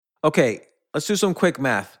Okay, let's do some quick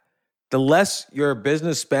math. The less your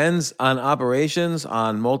business spends on operations,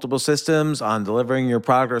 on multiple systems, on delivering your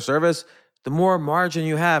product or service, the more margin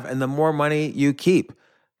you have and the more money you keep.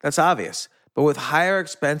 That's obvious. But with higher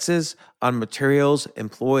expenses on materials,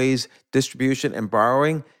 employees, distribution, and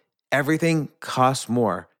borrowing, everything costs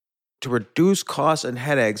more. To reduce costs and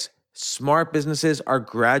headaches, smart businesses are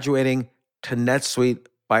graduating to NetSuite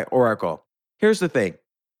by Oracle. Here's the thing.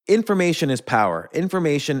 Information is power.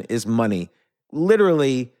 Information is money.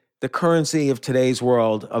 Literally, the currency of today's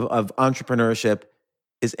world of entrepreneurship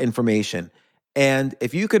is information. And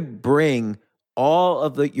if you could bring all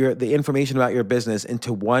of the information about your business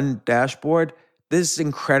into one dashboard, this is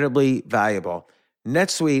incredibly valuable.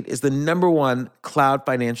 NetSuite is the number one cloud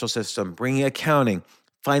financial system, bringing accounting,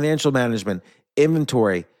 financial management,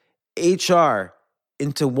 inventory, HR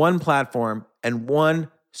into one platform and one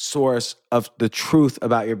source of the truth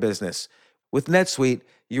about your business. With NetSuite,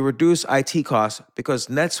 you reduce IT costs because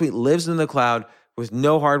NetSuite lives in the cloud with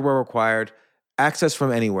no hardware required, access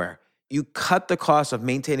from anywhere. You cut the cost of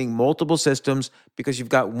maintaining multiple systems because you've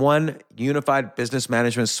got one unified business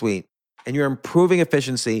management suite. And you're improving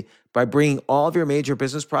efficiency by bringing all of your major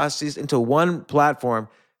business processes into one platform,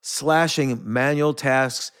 slashing manual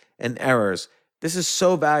tasks and errors. This is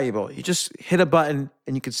so valuable. You just hit a button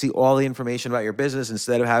and you can see all the information about your business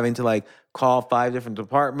instead of having to call 5 different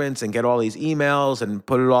departments and get all these emails and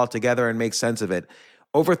put it all together and make sense of it.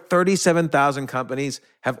 Over 37,000 companies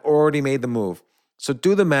have already made the move. So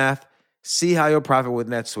do the math, see how you'll profit with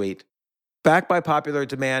NetSuite. Backed by popular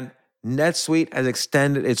demand, NetSuite has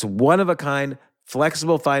extended its one-of-a-kind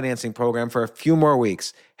flexible financing program for a few more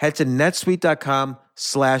weeks. Head to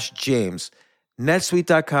netsuite.com/James.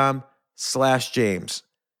 netsuite.com/James.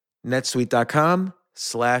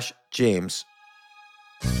 netsuite.com/James.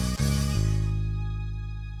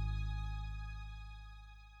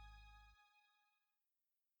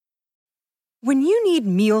 When you need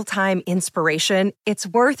mealtime inspiration, it's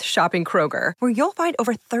worth shopping Kroger, where you'll find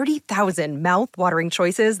over 30,000 mouth-watering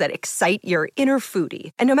choices that excite your inner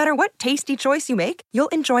foodie. And no matter what tasty choice you make, you'll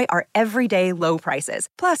enjoy our everyday low prices,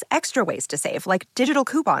 plus extra ways to save, like digital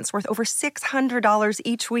coupons worth over $600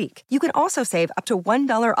 each week. You can also save up to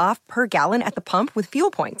 $1 off per gallon at the pump with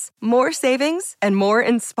fuel points. More savings and more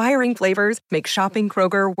inspiring flavors make shopping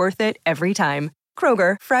Kroger worth it every time.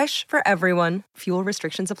 Kroger, fresh for everyone. Fuel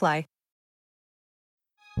restrictions apply.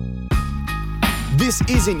 This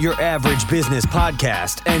isn't your average business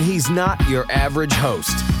podcast, and he's not your average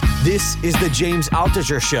host. This is the James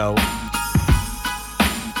Altucher Show.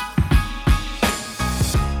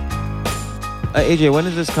 AJ, when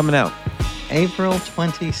is this coming out? April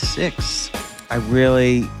 26th. I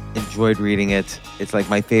really enjoyed reading it. It's like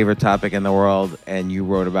my favorite topic in the world, and you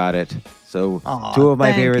wrote about it. So two of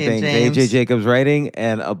my favorite things, James. AJ Jacobs writing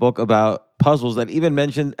and a book about puzzles that even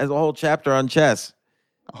mentioned as a whole chapter on chess.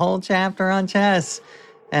 A whole chapter on chess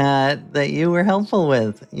that you were helpful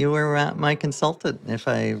with. You were my consultant, if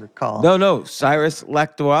I recall. No, Cyrus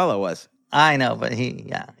Lakdawala was. I know, but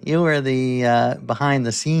you were the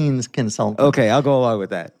behind-the-scenes consultant. Okay, I'll go along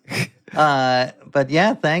with that. But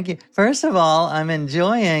yeah, thank you. First of all, I'm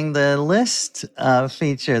enjoying the list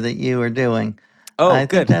feature that you were doing. I good.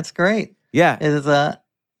 think that's great. Yeah.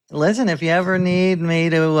 Listen, if you ever need me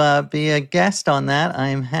to be a guest on that,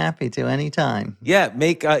 I'm happy to anytime. Yeah,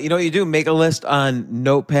 make you know what you do? Make a list on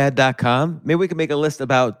notepad.com. Maybe we can make a list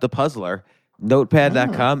about the puzzler.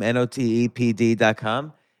 Notepad.com,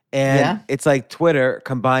 NOTEPD.com. And it's like Twitter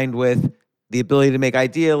combined with the ability to make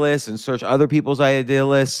idea lists and search other people's idea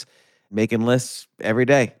lists, making lists every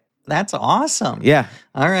day. That's awesome. Yeah.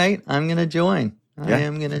 All right, I'm going to join. I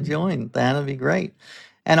am going to join. That'll be great.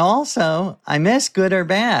 And also, I miss good or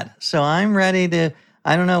bad. So I'm ready to,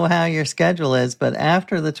 I don't know how your schedule is, but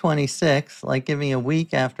after the 26th, give me a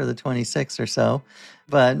week after the 26th or so,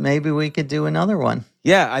 but maybe we could do another one.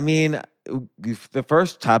 Yeah, I mean, the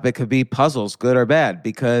first topic could be puzzles, good or bad,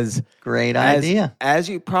 because great idea. As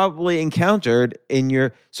you probably encountered in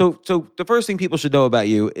your, so the first thing people should know about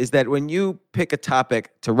you is that when you pick a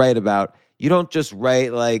topic to write about, you don't just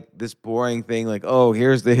write this boring thing oh,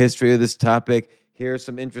 here's the history of this topic. Here's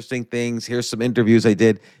some interesting things. Here's some interviews I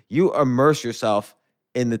did. You immerse yourself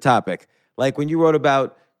in the topic. Like when you wrote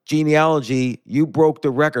about genealogy, you broke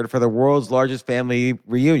the record for the world's largest family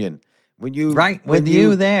reunion. When you with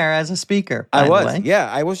you there as a speaker. I was. Yeah,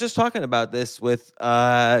 I was just talking about this with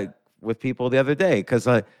people the other day because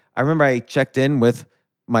I remember I checked in with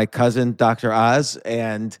my cousin Dr. Oz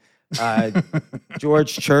and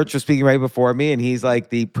George Church was speaking right before me, and he's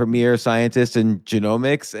the premier scientist in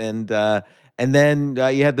genomics and then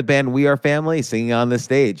you had the band We Are Family singing on the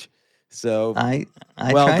stage. So I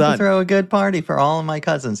well tried done. to throw a good party for all of my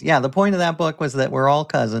cousins. Yeah, the point of that book was that we're all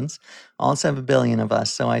cousins, all 7 billion of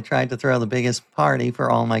us. So I tried to throw the biggest party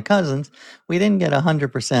for all my cousins. We didn't get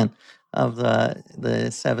 100% of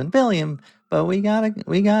the 7 billion, but we got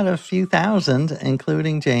a few thousand,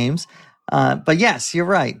 including James. But yes, you're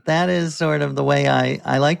right. That is sort of the way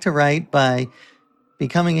I like to write, by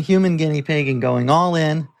becoming a human guinea pig and going all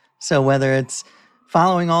in. So whether it's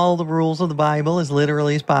following all the rules of the Bible as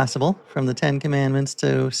literally as possible, from the 10 Commandments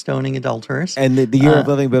to stoning adulterers. And the year of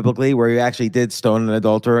living biblically, where you actually did stone an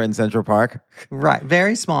adulterer in Central Park. Right.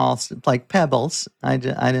 Very small, like pebbles. I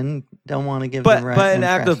don't want to give but the right but an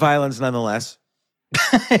act of impression. violence nonetheless.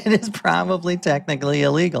 It is probably technically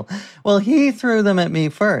illegal. Well, he threw them at me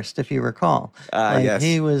first, if you recall. Yes.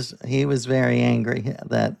 He was very angry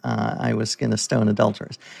that I was going to stone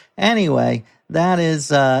adulterers. Anyway, that is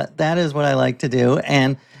what I like to do,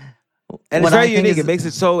 and it's what very I think unique. is, It makes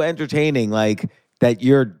it so entertaining, like that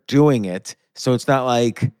you're doing it. So it's not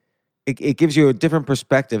like it gives you a different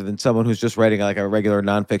perspective than someone who's just writing like a regular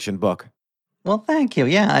nonfiction book. Well, thank you.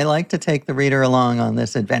 Yeah, I like to take the reader along on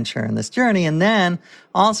this adventure and this journey, and then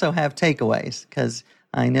also have takeaways, because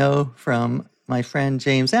I know from my friend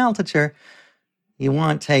James Altucher, you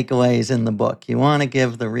want takeaways in the book. You want to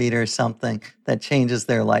give the reader something that changes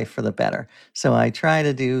their life for the better. So I try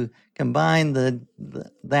to combine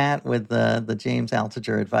that with the James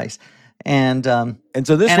Altucher advice. And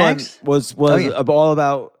so this one was all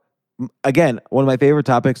about, again, one of my favorite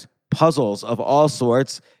topics, puzzles of all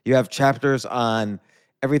sorts. You have chapters on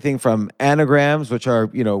everything from anagrams, which are,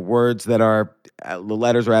 words that are, the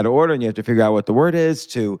letters are out of order and you have to figure out what the word is,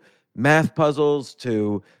 to math puzzles,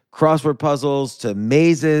 to crossword puzzles, to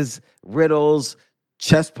mazes, riddles,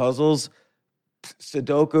 chess puzzles,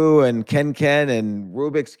 Sudoku and Ken and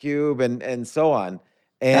Rubik's Cube and so on.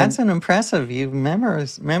 And that's an impressive. You've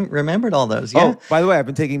remembered all those. Yeah. Oh, by the way, I've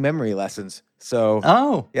been taking memory lessons.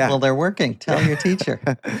 So yeah. Well, they're working. Tell your teacher.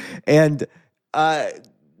 And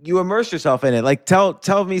you immerse yourself in it. Like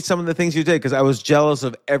tell me some of the things you did, because I was jealous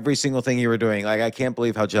of every single thing you were doing. Like I can't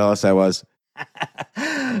believe how jealous I was.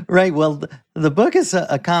 Right. Well, the book is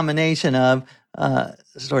a combination of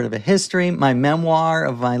sort of a history, my memoir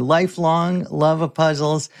of my lifelong love of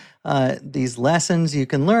puzzles, these lessons you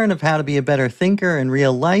can learn of how to be a better thinker in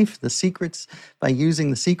real life, the secrets by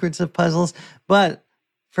using the secrets of puzzles. But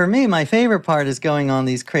for me, my favorite part is going on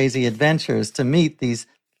these crazy adventures to meet these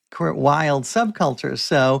wild subcultures.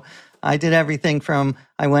 So I did everything from,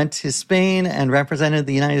 I went to Spain and represented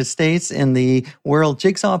the United States in the World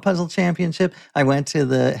Jigsaw Puzzle Championship. I went to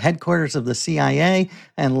the headquarters of the CIA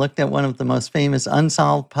and looked at one of the most famous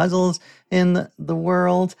unsolved puzzles in the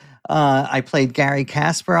world. I played Gary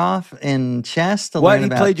Kasparov in chess to learn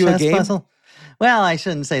about played you chess a game? puzzle. Well, I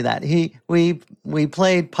shouldn't say that. We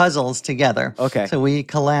played puzzles together. Okay. So we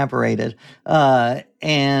collaborated,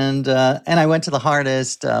 and I went to the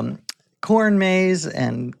hardest corn maze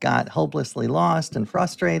and got hopelessly lost and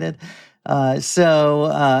frustrated.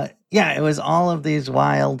 Yeah, it was all of these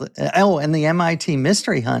wild. And the MIT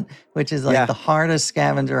mystery hunt, which is like the hardest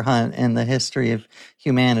scavenger hunt in the history of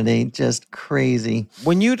humanity. Just crazy.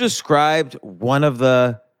 When you described one of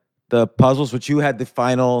the puzzles, which you had the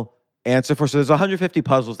final answer for, so there's 150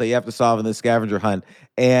 puzzles that you have to solve in the scavenger hunt,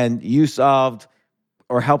 and you solved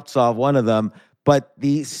or helped solve one of them, but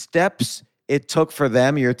the steps it took for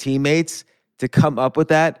them, your teammates, to come up with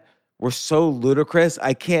that were so ludicrous.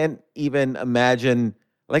 I can't even imagine.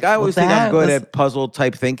 Like, I always think I'm good at puzzle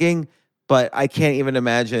type thinking, but I can't even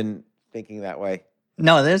imagine thinking that way.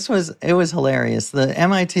 No, it was hilarious. The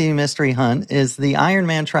MIT Mystery Hunt is the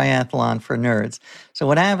Ironman triathlon for nerds. So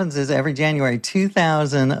what happens is every January,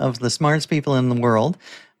 2,000 of the smartest people in the world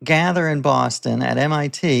gather in Boston at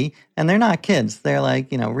MIT, and they're not kids. They're like,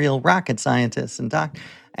 real rocket scientists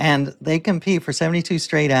and they compete for 72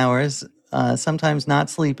 straight hours, sometimes not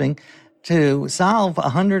sleeping, to solve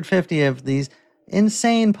 150 of these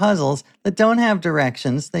insane puzzles that don't have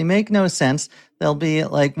directions. They make no sense. They'll be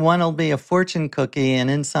like, one will be a fortune cookie and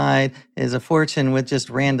inside is a fortune with just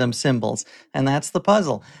random symbols. And that's the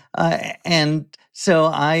puzzle. And so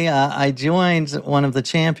I joined one of the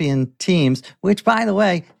champion teams, which, by the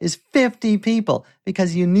way, is 50 people,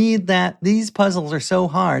 because you need that. These puzzles are so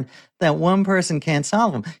hard that one person can't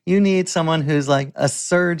solve them. You need someone who's like a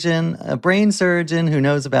surgeon, a brain surgeon who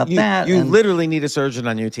knows about that. You literally need a surgeon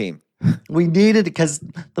on your team. We needed, because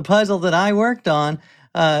the puzzle that I worked on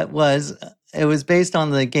was based on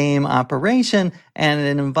the game Operation, and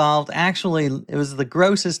it involved it was the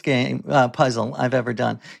grossest game puzzle I've ever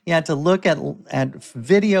done. You had to look at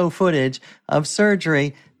video footage of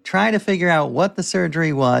surgery try to figure out what the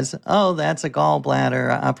surgery was. Oh, that's a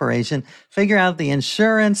gallbladder operation. Figure out the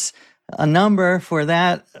insurance, a number for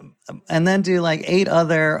that, and then do like 8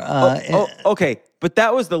 other. Okay. But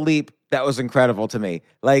that was the leap that was incredible to me.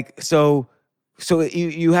 Like, so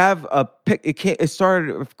you have a pic. It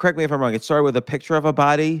started. Correct me if I'm wrong. It started with a picture of a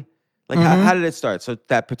body. Like, how did it start? So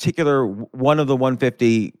that particular one of the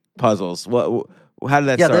 150 puzzles. How did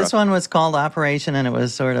that start? Yeah, this one was called Operation, and it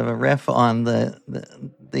was sort of a riff on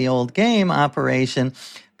the old game Operation,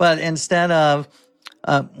 but instead of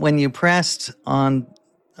when you pressed on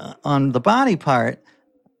the body part,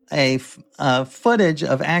 a footage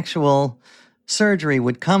of actual surgery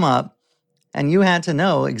would come up, and you had to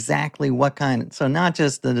know exactly what kind. So not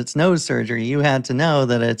just that it's nose surgery, you had to know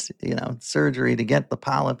that it's surgery to get the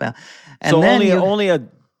polyp out. And so then only a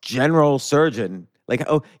general surgeon. Like,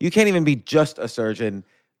 you can't even be just a surgeon.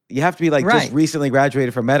 You have to be like just recently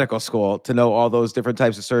graduated from medical school to know all those different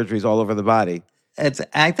types of surgeries all over the body.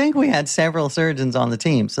 I think we had several surgeons on the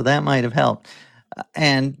team, so that might have helped.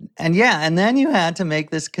 And then you had to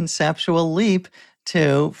make this conceptual leap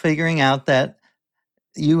to figuring out that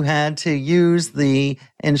you had to use the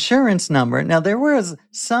insurance number. Now, there was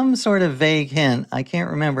some sort of vague hint. I can't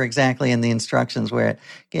remember exactly in the instructions where it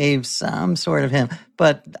gave some sort of hint,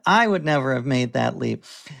 but I would never have made that leap.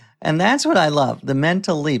 And that's what I love, the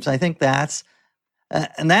mental leaps. I think that's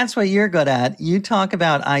what you're good at. You talk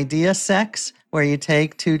about idea sex, where you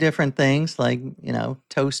take 2 different things like,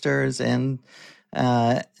 toasters and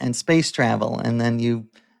space travel, and then you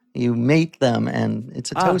mate them, and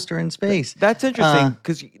it's a toaster in space. That's interesting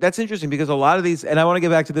because a lot of these, and I want to get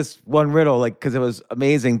back to this one riddle, because it was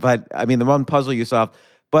amazing. But I mean, the one puzzle you solved.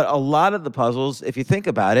 But a lot of the puzzles, if you think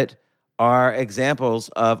about it, are examples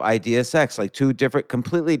of idea sex, like 2 different,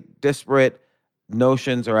 completely disparate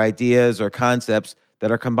notions or ideas or concepts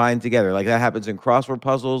that are combined together. Like that happens in crossword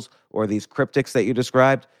puzzles or these cryptics that you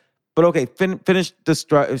described. But okay, finish this.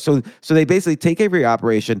 So they basically take every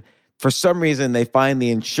operation. For some reason, they find the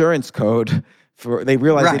insurance code they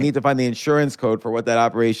realize they need to find the insurance code for what that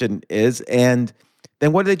operation is. And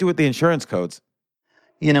then what do they do with the insurance codes?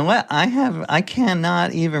 You know what? I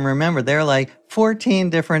cannot even remember. There are like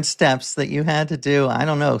 14 different steps that you had to do. I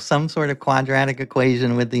don't know, some sort of quadratic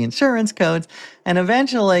equation with the insurance codes. And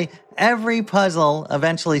eventually, every puzzle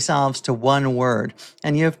solves to one word.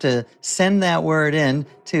 And you have to send that word in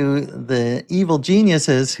to the evil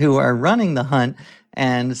geniuses who are running the hunt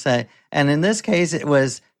and say, and in this case, it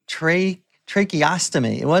was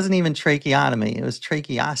tracheostomy. It wasn't even tracheotomy. It was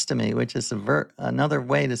tracheostomy, which is another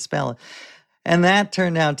way to spell it. And that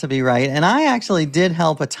turned out to be right. And I actually did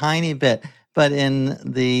help a tiny bit, but in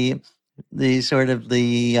the sort of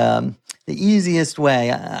the easiest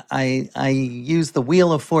way, I used the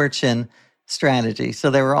Wheel of Fortune strategy.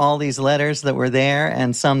 So there were all these letters that were there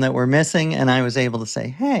and some that were missing, and I was able to say,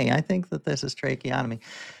 "Hey, I think that this is tracheotomy."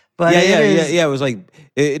 But yeah. It was like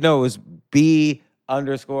it was B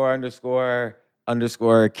 ___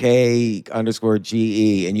 K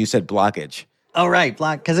 _GE, and you said blockage. Oh, right,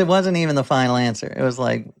 because it wasn't even the final answer. It was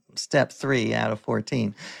like step 3 out of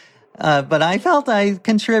 14. But I felt I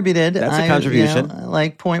contributed. That's a contribution.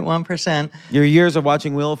 Like 0.1%. Your years of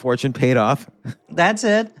watching Wheel of Fortune paid off. That's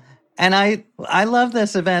it. And I love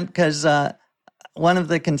this event because one of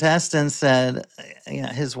the contestants said,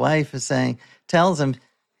 his wife tells him,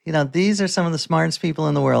 these are some of the smartest people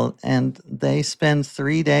in the world, and they spend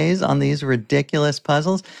 3 days on these ridiculous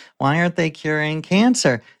puzzles. Why aren't they curing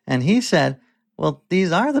cancer? And he said, well,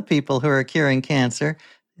 these are the people who are curing cancer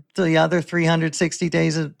the other 360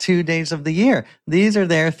 days of 2 days of the year. These are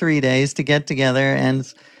their 3 days to get together and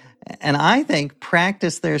I think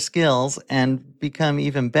practice their skills and become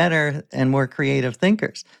even better and more creative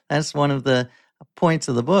thinkers. That's one of the points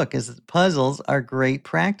of the book, is that puzzles are great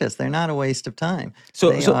practice. They're not a waste of time.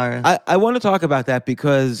 I want to talk about that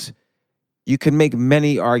because you can make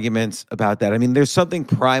many arguments about that. I mean, there's something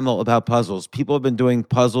primal about puzzles. People have been doing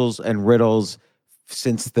puzzles and riddles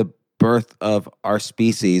since the birth of our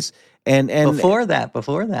species. And before that,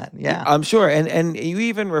 yeah. I'm sure. And you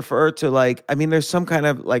even refer to there's some kind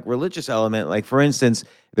of religious element. Like, for instance,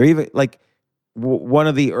 they're even one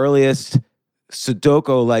of the earliest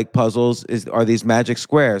Sudoku puzzles are these magic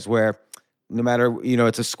squares where no matter,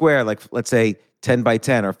 it's a square, let's say 10 by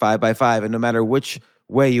 10 or 5 by 5. And no matter which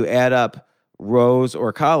way you add up rows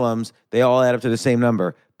or columns, they all add up to the same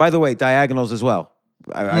number. By the way, diagonals as well.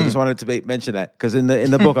 I just wanted to mention that because in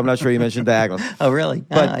the book, I'm not sure you mentioned diagonals. Oh, really?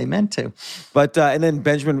 But I meant to. But and then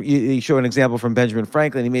Benjamin, you show an example from Benjamin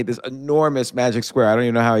Franklin. He made this enormous magic square. I don't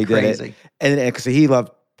even know how he did it. And because he loved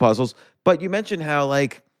puzzles. But you mentioned how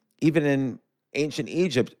even in ancient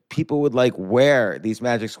Egypt, people would like wear these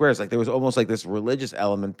magic squares. Like there was almost like this religious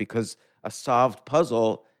element because a solved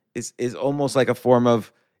puzzle is almost like a form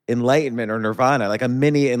of enlightenment or nirvana, like a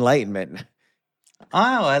mini enlightenment.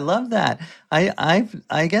 Oh, I love that.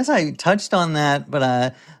 I guess I touched on that,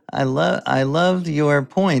 but I loved your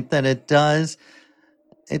point that it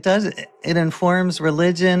informs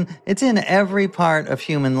religion. It's in every part of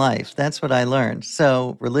human life. That's what I learned.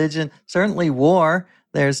 So religion, certainly war.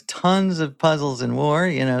 There's tons of puzzles in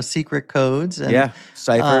war, secret codes and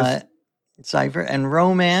Ciphers. cipher and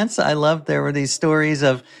romance. I loved there were these stories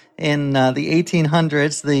of in the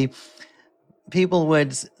 1800s,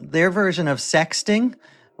 their version of sexting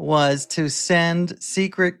was to send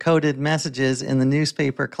secret coded messages in the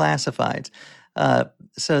newspaper classifieds.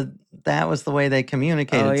 So that was the way they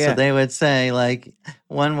communicated. Oh, yeah. So they would say, like,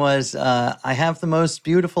 one was, I have the most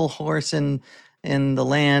beautiful horse in the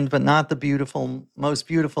land, but not the most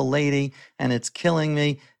beautiful lady, and it's killing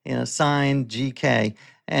me, signed GK.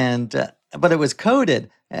 And, but it was coded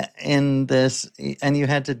in this, and you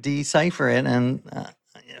had to decipher it, and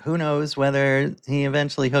who knows whether he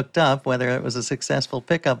eventually hooked up, whether it was a successful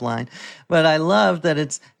pickup line. But I love that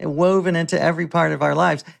it's woven into every part of our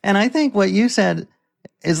lives. And I think what you said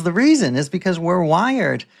is the reason, is because we're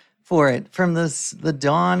wired for it from the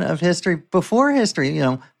dawn of history. Before history,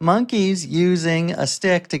 monkeys using a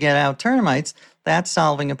stick to get out termites, that's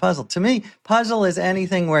solving a puzzle. To me, puzzle is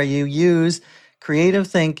anything where you use creative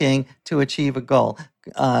thinking to achieve a goal.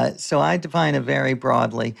 So I define it very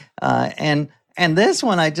broadly. And this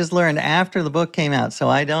one I just learned after the book came out. So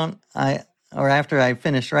or after I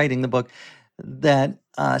finished writing the book, that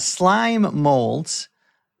slime molds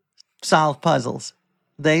solve puzzles.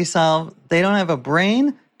 They don't have a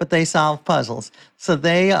brain, but they solve puzzles. So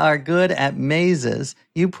they are good at mazes.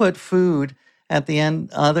 You put food at the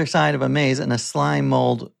other side of a maze, and a slime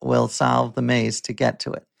mold will solve the maze to get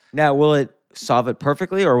to it. Now, will it solve it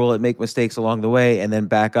perfectly, or will it make mistakes along the way and then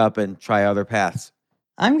back up and try other paths?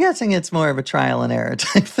 I'm guessing it's more of a trial and error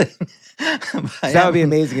type thing. That would be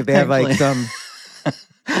amazing if they have like some...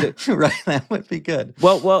 Right, that would be good.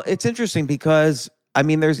 Well, it's interesting because,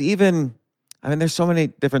 there's so many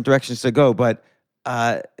different directions to go, but,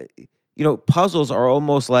 puzzles are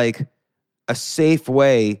almost like a safe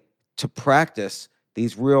way to practice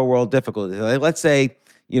these real world difficulties. Like, let's say,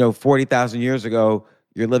 40,000 years ago,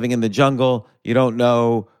 you're living in the jungle, you don't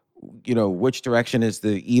know, which direction is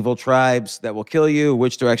the evil tribes that will kill you,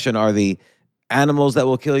 which direction are the animals that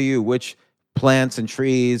will kill you, which plants and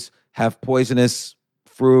trees have poisonous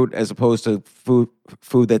fruit as opposed to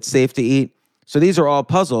food that's safe to eat. So these are all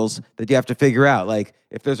puzzles that you have to figure out. Like,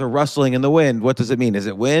 if there's a rustling in the wind, what does it mean? Is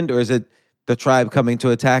it wind, or is it the tribe coming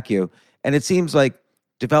to attack you? And it seems like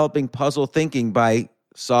developing puzzle thinking by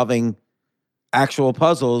solving actual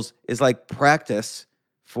puzzles is like practice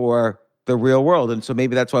for the real world. And so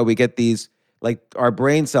maybe that's why we get these, like, our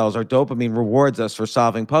brain cells, our dopamine rewards us for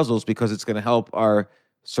solving puzzles because it's going to help our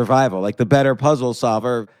survival. Like, the better puzzle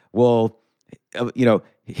solver will,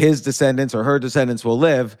 his descendants or her descendants will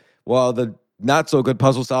live, while the not so good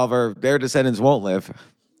puzzle solver, their descendants won't live.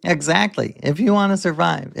 Exactly. If you want to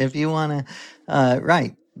survive, if you want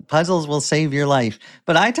to, puzzles will save your life.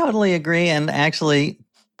 But I totally agree. And actually,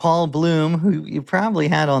 Paul Bloom, who you probably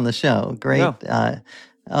had on the show, great.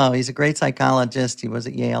 He's a great psychologist. He was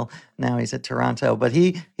at Yale. Now he's at Toronto. But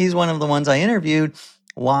he's one of the ones I interviewed.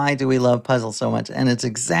 Why do we love puzzles so much? And it's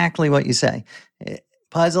exactly what you say.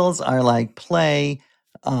 Puzzles are like play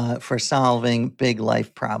for solving big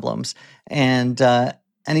life problems. And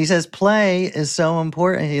he says play is so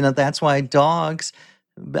important. That's why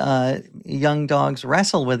young dogs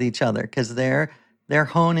wrestle with each other, because they're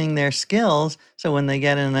honing their skills. So when they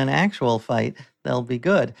get in an actual fight, they'll be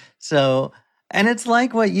good. So, and it's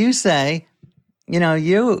like what you say,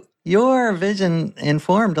 your vision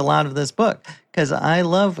informed a lot of this book, because I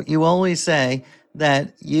love what you always say,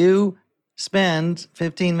 that you spend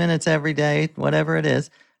 15 minutes every day, whatever it is,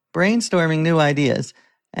 brainstorming new ideas.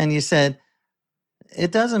 And you said,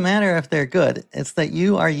 it doesn't matter if they're good. It's that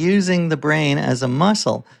you are using the brain as a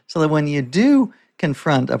muscle, so that when you do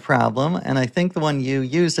confront a problem, and I think the one you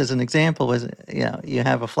used as an example was, you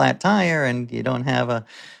have a flat tire and you don't have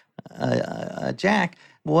a jack,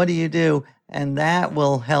 what do you do? And that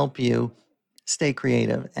will help you stay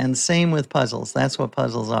creative. And same with puzzles. That's what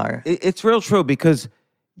puzzles are. It's real true, because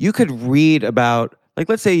you could read about, like,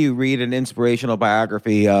 let's say you read an inspirational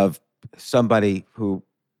biography of somebody who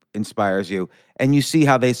inspires you, and you see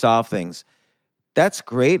how they solve things. That's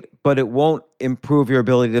great, but it won't improve your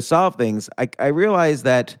ability to solve things. I realize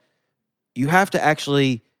that you have to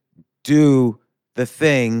actually do the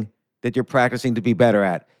thing that you're practicing to be better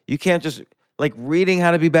at. You can't just, like reading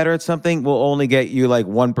how to be better at something will only get you like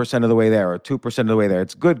 1% of the way there or 2% of the way there.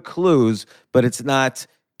 It's good clues, but it's not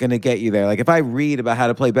going to get you there. Like if I read about how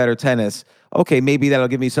to play better tennis, okay, maybe that'll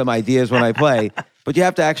give me some ideas when I play, but you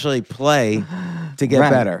have to actually play to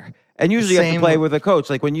get better. And usually you have to play with a coach.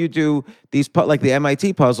 Like when you do these, like the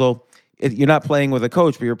MIT puzzle, you're not playing with a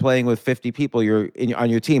coach, but you're playing with 50 people on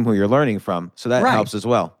your team who you're learning from. So that helps as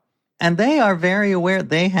well. And they are very aware.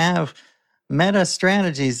 They have meta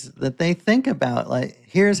strategies that they think about. Like,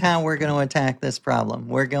 here's how we're going to attack this problem.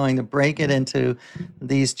 We're going to break it into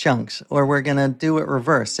these chunks, or we're going to do it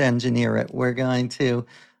reverse engineer it. We're going to,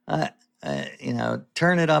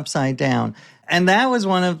 turn it upside down. And that was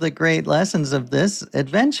one of the great lessons of this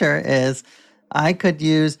adventure is I could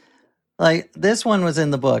use, like, this one was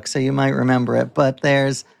in the book, so you might remember it, but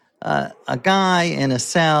there's a guy in a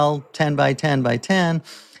cell, 10 by 10 by 10,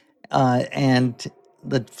 and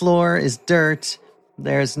the floor is dirt.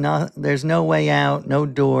 There's no way out, no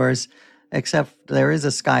doors, except there is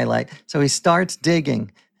a skylight. So he starts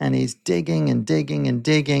digging, and he's digging and digging and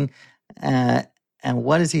digging. And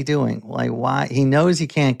what is he doing? Like, why? He knows he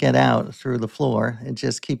can't get out through the floor. It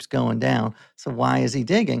just keeps going down. So why is he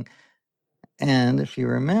digging? And if you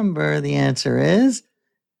remember, the answer is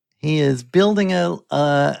he is building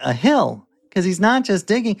a hill, because he's not just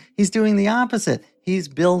digging, he's doing the opposite. He's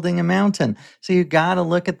building a mountain. So you got to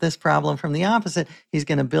look at this problem from the opposite. He's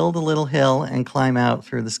going to build a little hill and climb out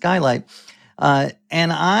through the skylight. And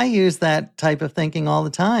I use that type of thinking all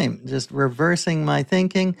the time, just reversing my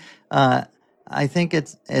thinking. I think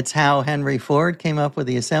it's how Henry Ford came up with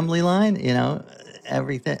the assembly line.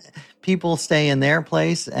 Everything, people stay in their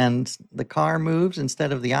place and the car moves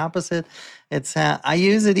instead of the opposite. I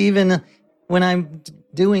use it even when I'm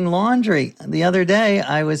doing laundry. The other day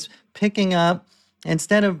I was picking up,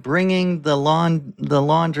 instead of bringing the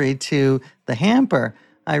laundry to the hamper,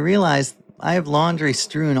 I realized I have laundry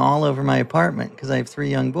strewn all over my apartment because I have 3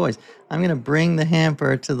 young boys. I'm going to bring the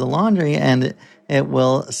hamper to the laundry, and it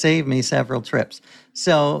will save me several trips.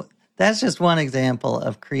 So that's just one example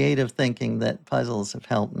of creative thinking that puzzles have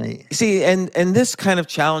helped me. See, and this kind of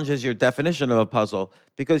challenges your definition of a puzzle,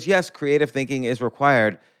 because yes, creative thinking is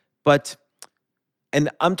required, and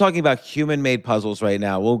I'm talking about human-made puzzles right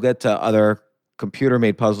now. We'll get to other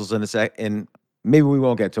computer-made puzzles in a sec, and maybe we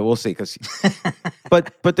won't get to it. We'll see.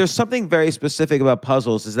 But there's something very specific about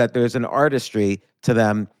puzzles, is that there's an artistry to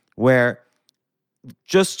them where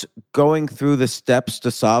just going through the steps to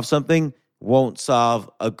solve something won't solve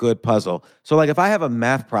a good puzzle. So like if I have a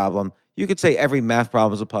math problem, you could say every math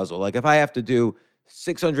problem is a puzzle. Like if I have to do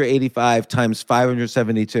 685 times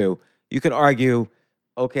 572, you can argue,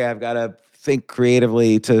 okay, I've got to think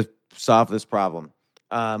creatively to solve this problem.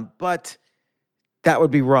 But that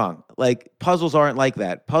would be wrong. Like puzzles aren't like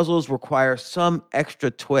that. Puzzles require some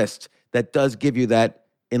extra twist that does give you that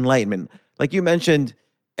enlightenment. Like you mentioned,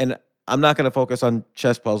 and I'm not going to focus on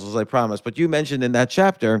chess puzzles, I promise, but you mentioned in that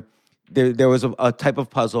chapter, there was a type of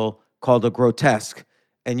puzzle called a grotesque,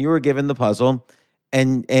 and you were given the puzzle,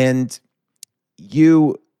 and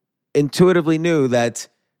you intuitively knew that,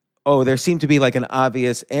 there seemed to be like an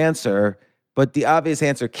obvious answer, but the obvious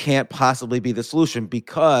answer can't possibly be the solution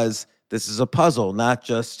because this is a puzzle, not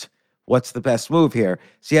just what's the best move here.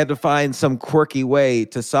 So you had to find some quirky way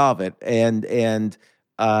to solve it. And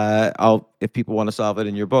if people want to solve it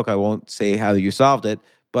in your book, I won't say how you solved it,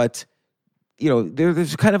 but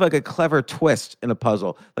there's kind of like a clever twist in a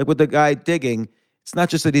puzzle. Like with the guy digging, it's not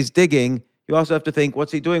just that he's digging. You also have to think,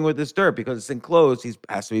 what's he doing with this dirt? Because it's enclosed, he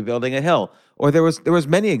has to be building a hill. Or there was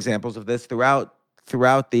many examples of this throughout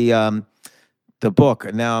the book,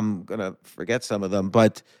 and now I'm gonna forget some of them.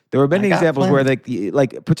 But there were many examples where,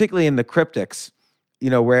 like particularly in the cryptics,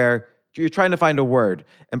 where you're trying to find a word,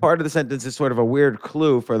 and part of the sentence is sort of a weird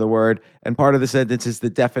clue for the word, and part of the sentence is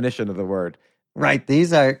the definition of the word. Right.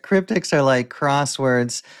 Cryptics are like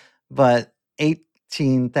crosswords, but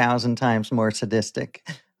 18,000 times more sadistic.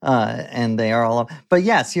 And they are all, but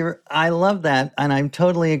yes, I love that. And I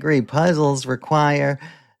totally agree. Puzzles require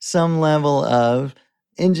some level of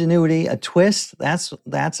ingenuity, a twist. That's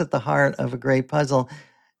at the heart of a great puzzle.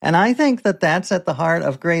 And I think that that's at the heart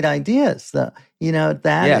of great ideas.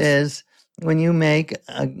 Is when you make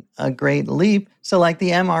a great leap. So like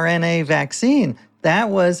the mRNA vaccine, that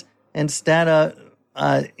was instead of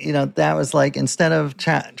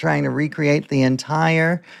trying to recreate the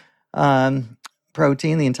entire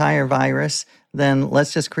protein, the entire virus, then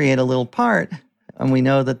let's just create a little part. And we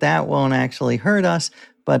know that won't actually hurt us,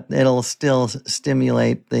 but it'll still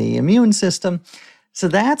stimulate the immune system. So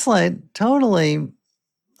that's like totally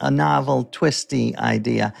a novel, twisty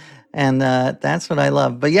idea. And that's what I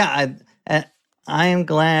love. But yeah, I am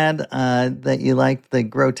glad that you liked the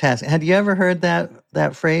grotesque. Had you ever heard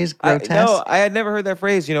that phrase, grotesque? No, I had never heard that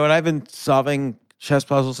phrase, and I've been solving chess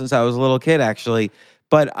puzzles since I was a little kid, actually.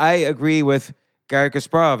 But I agree with Gary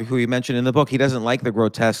Kasparov, who you mentioned in the book. He doesn't like the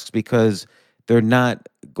grotesques because they're not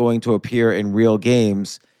going to appear in real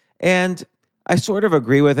games. And I sort of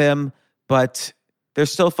agree with him, but they're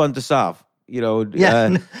still fun to solve.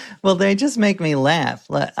 Yeah. Well, they just make me laugh.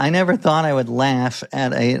 I never thought I would laugh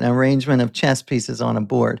at an arrangement of chess pieces on a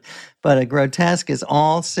board. But a grotesque is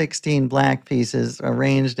all 16 black pieces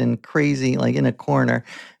arranged in crazy, like in a corner,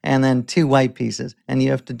 and then 2 white pieces. And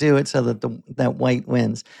you have to do it so that that white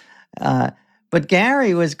wins. But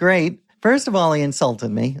Gary was great. First of all, he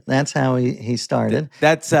insulted me. That's how he started.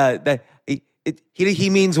 He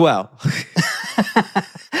means well.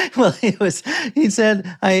 Well, he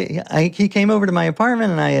said, he came over to my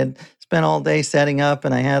apartment and I had spent all day setting up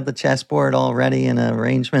and I had the chessboard all ready in an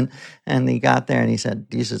arrangement. And he got there and he said,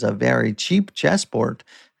 "This is a very cheap chessboard."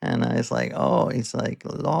 And I was like, "Oh," he's like,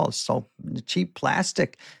 "Oh, so cheap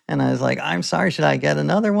plastic." And I was like, "I'm sorry, should I get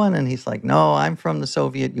another one?" And he's like, "No, I'm from the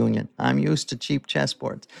Soviet Union. I'm used to cheap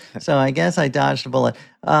chessboards." So I guess I dodged a bullet.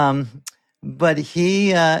 But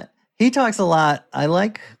he talks a lot. I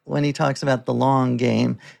like when he talks about the long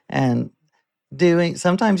game and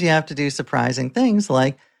sometimes you have to do surprising things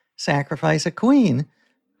like sacrifice a queen.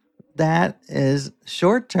 That is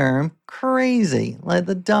short-term crazy, like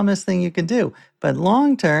the dumbest thing you can do. But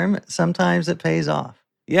long-term, sometimes it pays off.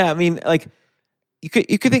 Yeah, I mean, like you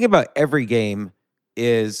could think about every game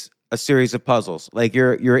is a series of puzzles. Like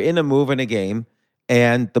you're in a move in a game,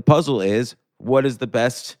 and the puzzle is what is the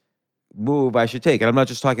best move I should take. And I'm not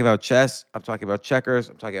just talking about chess. I'm talking about checkers.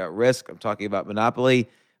 I'm talking about Risk. I'm talking about Monopoly.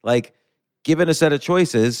 Like, given a set of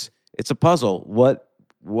choices, it's a puzzle.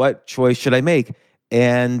 What choice should I make?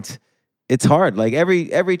 And it's hard. Like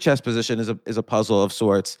every chess position is a puzzle of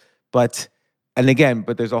sorts. But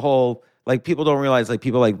there's a whole, like, people don't realize, like,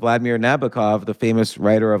 people like Vladimir Nabokov, the famous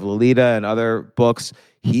writer of Lolita and other books,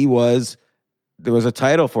 there was a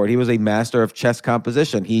title for it. He was a master of chess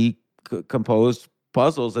composition. He composed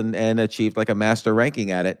puzzles and achieved like a master ranking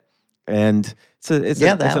at it. And it's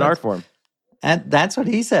an art form. And that's what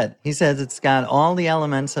he said. He says it's got all the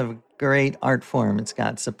elements of great art form. It's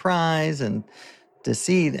got surprise and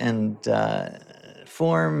deceit and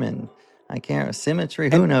form and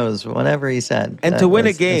symmetry. Who knows? Whatever he said. And to win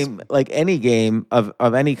a game, like any game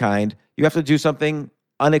of any kind, you have to do something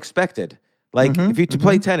unexpected. Like if you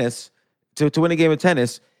play tennis, to win a game of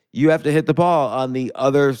tennis, you have to hit the ball on the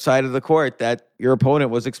other side of the court that your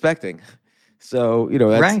opponent was expecting. So,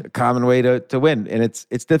 that's a common way to win. And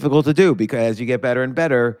it's difficult to do because as you get better and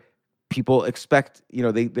better, people expect,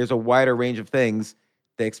 there's a wider range of things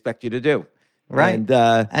they expect you to do. Right.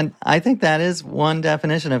 And I think that is one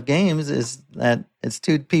definition of games, is that it's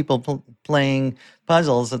 2 people playing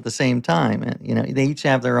puzzles at the same time. And, they each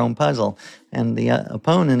have their own puzzle and the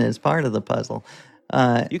opponent is part of the puzzle.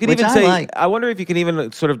 You can even say, I wonder if you can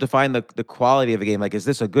even sort of define the quality of a game. Like, is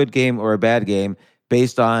this a good game or a bad game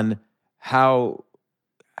based on how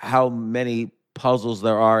many puzzles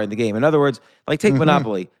there are in the game? In other words, like take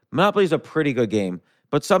Monopoly. Monopoly is a pretty good game,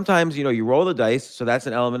 but sometimes, you roll the dice, so that's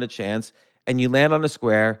an element of chance, and you land on a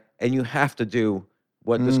square, and you have to do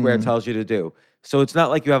what the square tells you to do. So it's not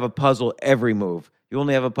like you have a puzzle every move. You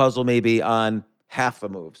only have a puzzle maybe on half the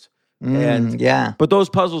moves. But those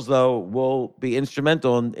puzzles, though, will be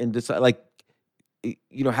instrumental in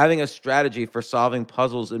having a strategy for solving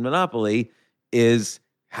puzzles in Monopoly is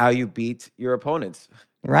how you beat your opponents.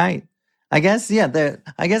 Right. I guess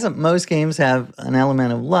most games have an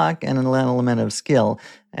element of luck and an element of skill.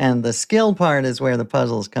 And the skill part is where the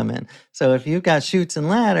puzzles come in. So if you've got chutes and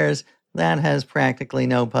ladders, that has practically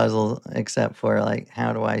no puzzle except for, like,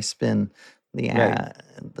 how do I spin the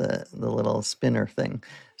little spinner thing.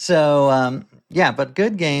 So, but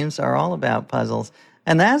good games are all about puzzles.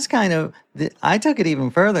 And that's kind of, I took it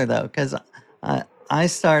even further, though, because I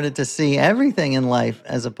started to see everything in life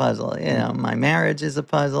as a puzzle. My marriage is a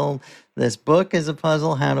puzzle. This book is a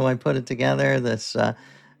puzzle. How do I put it together?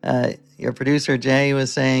 Your producer, Jay,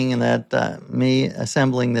 was saying that me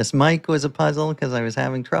assembling this mic was a puzzle because I was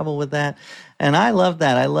having trouble with that. And I love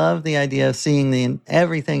that. I love the idea of seeing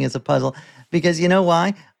everything as a puzzle because you know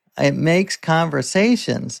why? It makes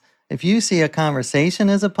conversations. If you see a conversation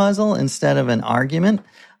as a puzzle instead of an argument,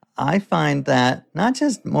 I find that not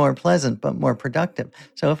just more pleasant, but more productive.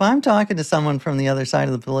 So if I'm talking to someone from the other side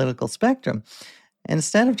of the political spectrum,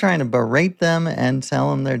 instead of trying to berate them and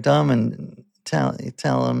tell them they're dumb and tell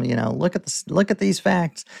them, look at these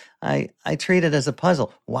facts, I treat it as a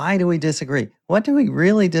puzzle. Why do we disagree? What do we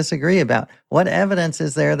really disagree about? What evidence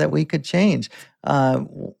is there that we could change?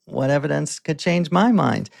 What evidence could change my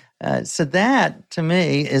mind? So that, to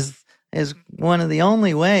me, is one of the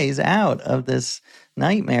only ways out of this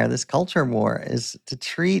nightmare, this culture war, is to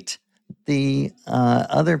treat the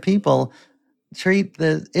other people, treat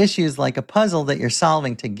the issues like a puzzle that you're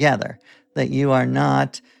solving together, that you are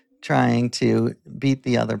not trying to beat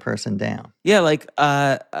the other person down. Yeah, like,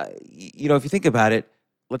 if you think about it,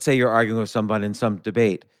 let's say you're arguing with someone in some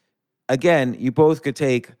debate. Again, you both could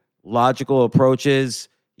take logical approaches.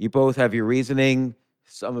 You both have your reasoning.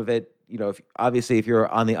 Some of it, if you're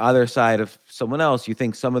on the other side of someone else, you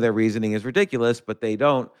think some of their reasoning is ridiculous, but they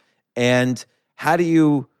don't. And how do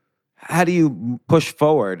you push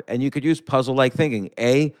forward? And you could use puzzle-like thinking.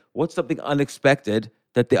 A, what's something unexpected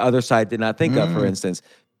that the other side did not think of, for instance?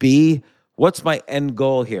 B, what's my end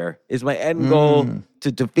goal here? Is my end goal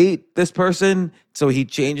to defeat this person so he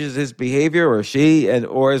changes his behavior, or she,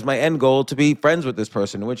 or is my end goal to be friends with this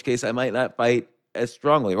person, in which case I might not fight as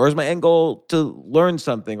strongly? Or is my end goal to learn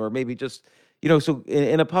something, or maybe just, so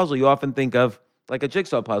in a puzzle, you often think of, like a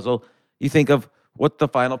jigsaw puzzle, you think of what the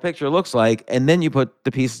final picture looks like, and then you put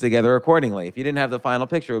the pieces together accordingly. If you didn't have the final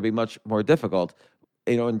picture, it would be much more difficult.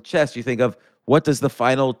 In chess, you think of what does the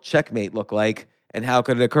final checkmate look like, and how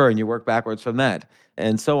could it occur? And you work backwards from that,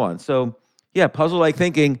 and so on. So, yeah, puzzle-like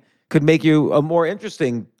thinking could make you a more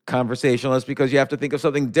interesting conversationalist because you have to think of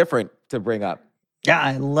something different to bring up. Yeah,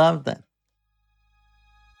 I love that.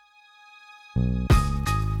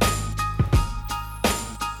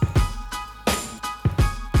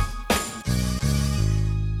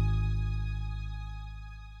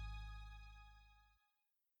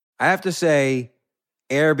 I have to say,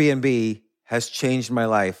 Airbnb has changed my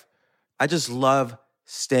life. I just love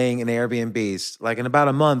staying in Airbnbs. Like, in about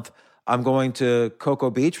a month, I'm going to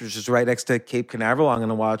Cocoa Beach, which is right next to Cape Canaveral. I'm going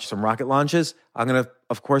to watch some rocket launches. I'm going to,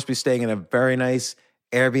 of course, be staying in a very nice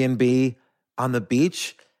Airbnb on the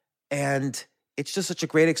beach. And it's just such a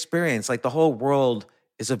great experience. Like, the whole world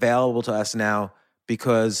is available to us now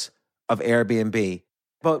because of Airbnb.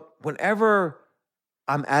 But whenever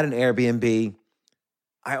I'm at an Airbnb,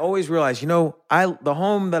 I always realize, the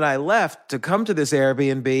home that I left to come to this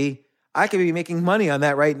Airbnb, I could be making money on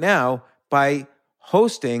that right now by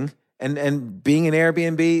hosting and being an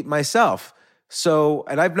Airbnb myself. So,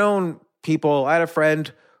 and I've known people, I had a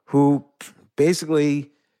friend who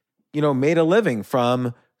basically, made a living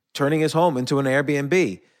from turning his home into an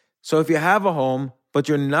Airbnb. So if you have a home, but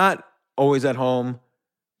you're not always at home,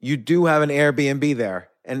 you do have an Airbnb there.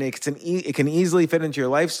 And it can easily fit into your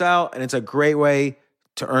lifestyle, and it's a great way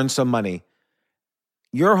to earn some money.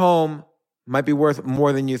 Your home might be worth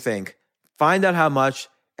more than you think. Find out how much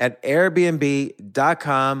at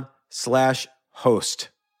airbnb.com/host.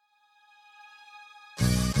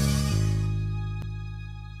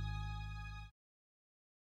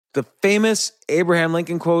 The famous Abraham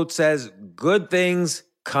Lincoln quote says, "Good things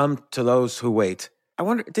come to those who wait." I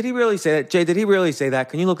wonder, did he really say that? Jay, did he really say that?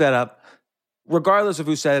 Can you look that up? Regardless of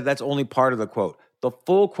who said it, that's only part of the quote. The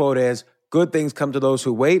full quote is, "Good things come to those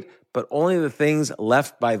who wait, but only the things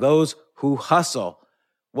left by those who hustle."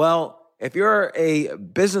 Well, if you're a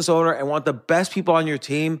business owner and want the best people on your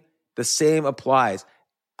team, the same applies.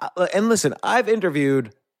 And listen, I've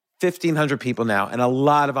interviewed 1,500 people now and a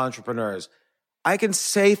lot of entrepreneurs. I can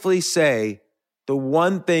safely say the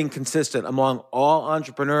one thing consistent among all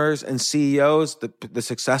entrepreneurs and CEOs, the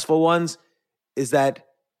successful ones, is that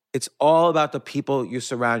it's all about the people you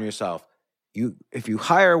surround yourself. If you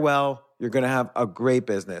hire well, you're going to have a great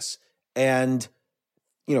business. And,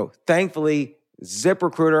 thankfully,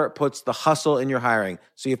 ZipRecruiter puts the hustle in your hiring.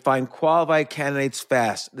 So you find qualified candidates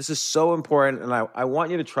fast. This is so important, and I want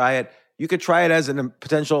you to try it. You could try it as a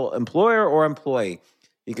potential employer or employee.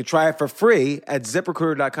 You could try it for free at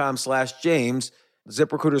ZipRecruiter.com/James.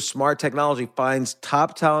 ZipRecruiter's smart technology finds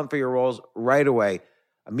top talent for your roles right away.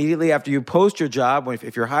 Immediately after you post your job,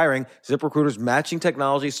 if you're hiring, ZipRecruiter's matching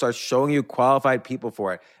technology starts showing you qualified people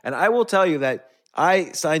for it. And I will tell you that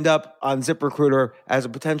I signed up on ZipRecruiter as a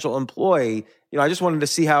potential employee. I just wanted to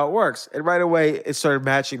see how it works. And right away, it started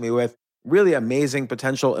matching me with really amazing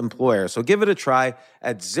potential employers. So give it a try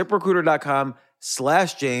at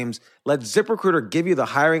ZipRecruiter.com/James. Let ZipRecruiter give you the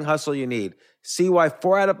hiring hustle you need. See why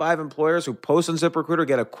 4 out of 5 employers who post on ZipRecruiter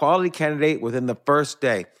get a quality candidate within the first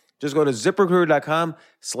day. Just go to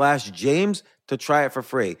ZipRecruiter.com/James to try it for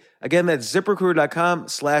free. Again, that's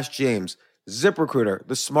ZipRecruiter.com/James. ZipRecruiter,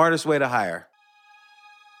 the smartest way to hire.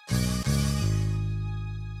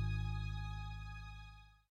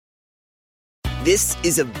 This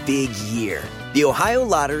is a big year. The Ohio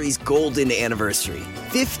Lottery's golden anniversary.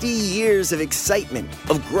 50 years of excitement,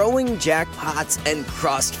 of growing jackpots and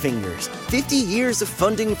crossed fingers. 50 years of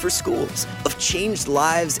funding for schools, of changed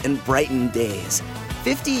lives and brightened days.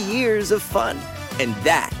 50 years of fun, and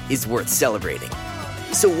that is worth celebrating.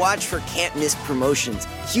 So watch for can't-miss promotions,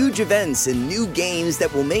 huge events, and new games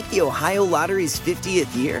that will make the Ohio Lottery's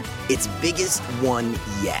 50th year its biggest one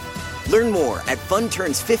yet. Learn more at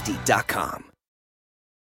funturns50.com.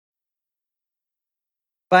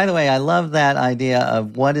 By the way, I love that idea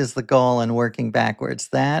of what is the goal and working backwards.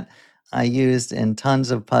 That I used in tons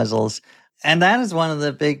of puzzles. And that is one of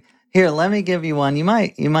the big... Here, let me give you one. You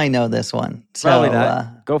might know this one. So, Probably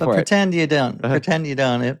not. Go for it. Pretend you don't. Pretend you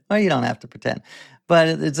don't. Well, you don't have to pretend. But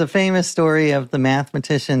it's a famous story of the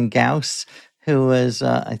mathematician Gauss, who was,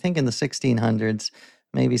 I think, in the 1600s,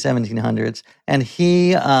 maybe 1700s. And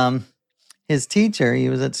his teacher, he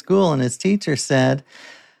was at school, and his teacher said...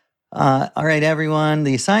 all right, everyone,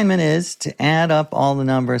 the assignment is to add up all the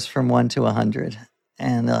numbers from 1 to 100.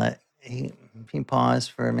 And he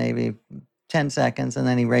paused for maybe 10 seconds, and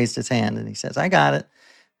then he raised his hand, and he says, I got it.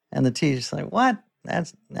 And the teacher's like, what?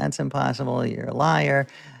 That's impossible. You're a liar.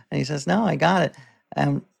 And he says, no, I got it.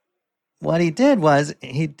 And what he did was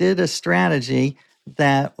he did a strategy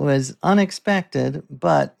that was unexpected,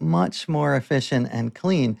 but much more efficient and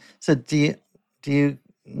clean. So do you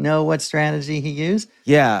know what strategy he used?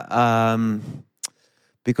 Yeah,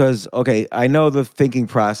 because, okay, I know the thinking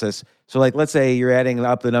process. So, like, let's say you're adding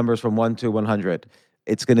up the numbers from 1 to 100.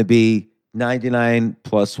 It's going to be 99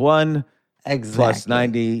 plus 1 plus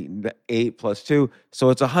 98 plus 2.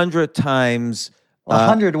 So it's 100 times...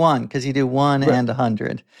 101, because you do 1 and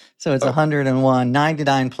 100. So it's 101,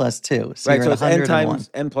 99 plus 2. So right, so it's n 101. times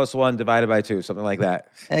n plus 1 divided by 2, something like that.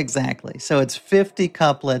 Exactly. So it's 50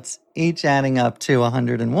 couplets, each adding up to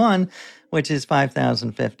 101, which is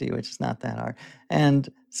 5,050, which is not that hard. And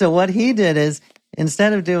so what he did is,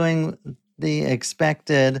 instead of doing the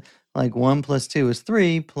expected, like 1 plus 2 is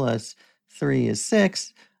 3, plus 3 is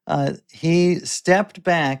 6, he stepped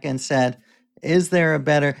back and said, he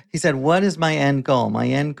said, what is my end goal? My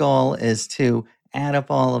end goal is to add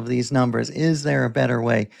up all of these numbers. Is there a better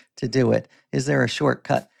way to do it? Is there a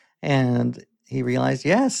shortcut? And he realized,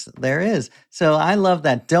 yes, there is. So I love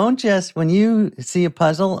that. Don't just, when you see a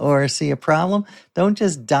puzzle or see a problem, don't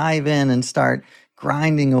just dive in and start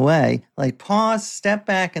grinding away. Like, pause, step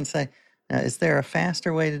back, and say, is there a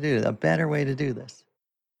faster way to do it, a better way to do this?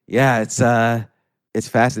 Yeah, it's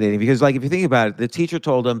fascinating because, like, if you think about it, the teacher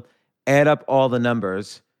told him, add up all the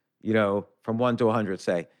numbers, from 1 to 100,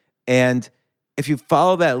 say. And if you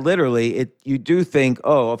follow that literally, you do think,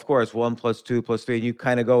 oh, of course, 1 plus 2 plus 3, and you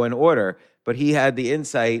kind of go in order. But he had the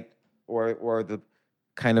insight or the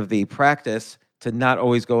kind of the practice to not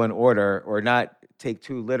always go in order or not take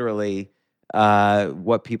too literally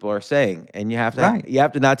what people are saying. And you have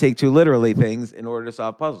to not take too literally things in order to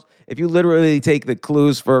solve puzzles. If you literally take the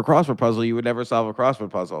clues for a crossword puzzle, you would never solve a crossword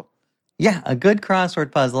puzzle. Yeah, a good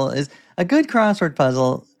crossword puzzle,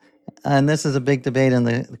 and this is a big debate in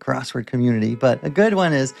the crossword community, but a good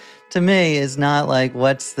one is, to me, is not like,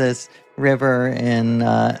 what's this river in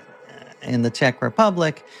the Czech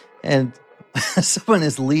Republic, and someone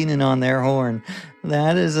is leaning on their horn.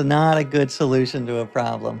 That is not a good solution to a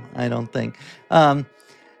problem, I don't think. But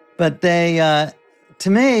to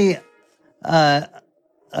me,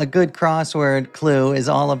 a good crossword clue is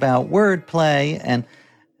all about wordplay,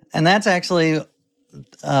 and that's actually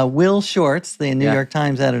Will Shortz, the New York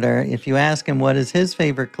Times editor. If you ask him what is his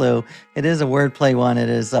favorite clue, it is a wordplay one. It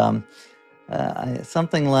is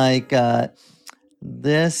something like,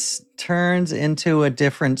 this turns into a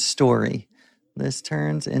different story. This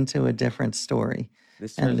turns into a different story.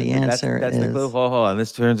 And the answer that's is... the clue. Hold on.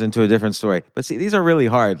 This turns into a different story. But see, these are really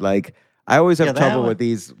hard. Like, I always have trouble with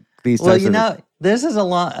these Well, types of... this is a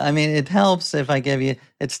lot. I mean, it helps if I give you...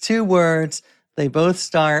 It's 2 words. They both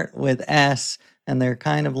start with S, and they're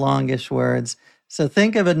kind of longish words. So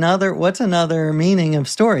think of what's another meaning of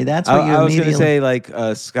story? That's what you immediately... I was going to say, like,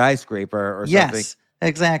 a skyscraper or something. Yes,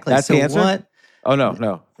 exactly. That's the answer? Oh, no.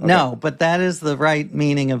 Okay. No, but that is the right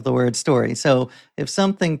meaning of the word story. So if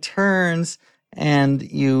something turns and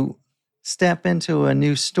you step into a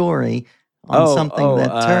new story on something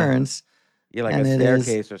that turns... Yeah, like a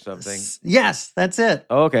staircase or something. Yes, that's it.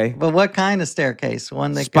 Oh, okay. But what kind of staircase?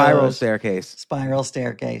 One that Spiral staircase. Spiral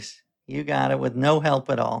staircase. You got it with no help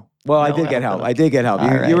at all. Well, I did get help.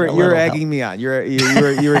 You were egging me on. You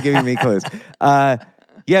were giving me clues.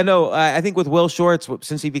 I think with Will Shortz,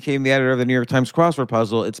 since he became the editor of the New York Times crossword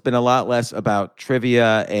puzzle, it's been a lot less about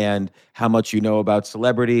trivia and how much you know about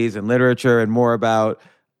celebrities and literature, and more about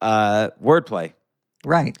wordplay.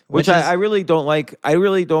 Right. Which I really don't like. I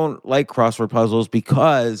really don't like crossword puzzles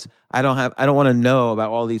because I don't want to know about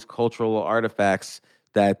all these cultural artifacts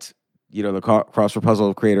that, the crossword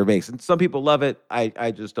puzzle creator makes. And some people love it.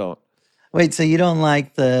 I just don't. Wait, so you don't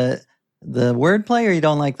like the wordplay, or you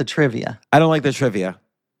don't like the trivia? I don't like the trivia.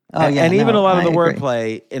 Oh, yeah. And even a lot of the agree.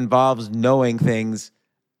 wordplay involves knowing things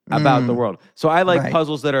about the world. So I like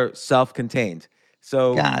puzzles that are self-contained.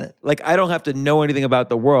 So, got it. Like, I don't have to know anything about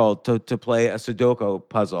the world to play a Sudoku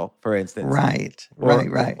puzzle, for instance. Right.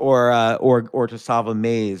 Or to solve a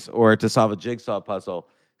maze, or to solve a jigsaw puzzle.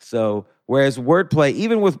 So, whereas wordplay,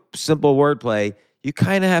 even with simple wordplay, you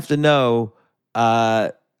kind of have to know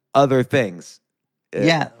other things.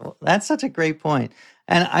 Yeah, that's such a great point.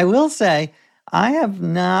 And I will say, I have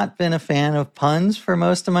not been a fan of puns for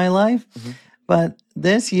most of my life. Mm-hmm. But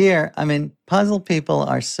this year, puzzle people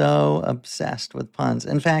are so obsessed with puns.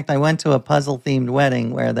 In fact, I went to a puzzle-themed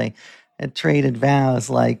wedding where they had traded vows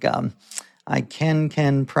like, I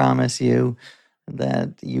can promise you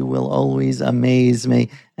that you will always amaze me.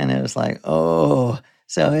 And it was like, oh.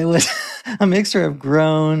 So it was a mixture of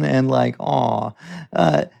groan and like, aw.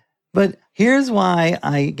 But here's why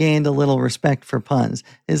I gained a little respect for puns,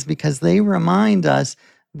 is because they remind us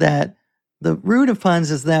that the root of puns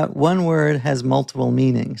is that one word has multiple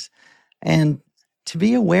meanings. And to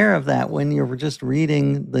be aware of that when you're just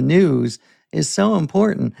reading the news is so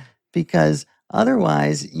important, because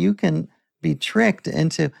otherwise you can be tricked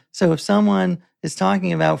into. So if someone is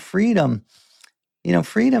talking about freedom,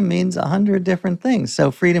 freedom means 100 different things. So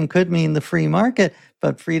freedom could mean the free market,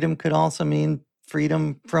 but freedom could also mean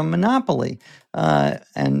freedom from monopoly.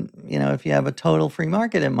 And if you have a total free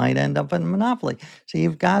market, it might end up in monopoly. So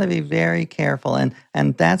you've got to be very careful.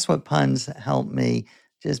 And that's what puns help me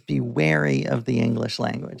just be wary of the English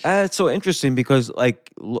language. It's so interesting because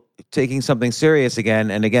taking something serious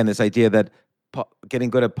again, and again, this idea that getting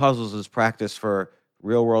good at puzzles is practice for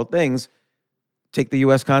real world things. Take the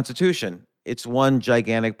U.S. Constitution. It's one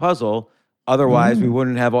gigantic puzzle. Otherwise, we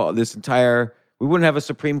wouldn't have we wouldn't have a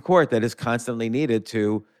Supreme Court that is constantly needed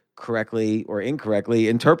to correctly or incorrectly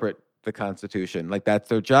interpret the Constitution. Like, that's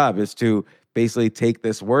their job, is to basically take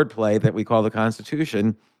this wordplay that we call the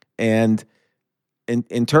Constitution and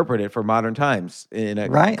interpret it for modern times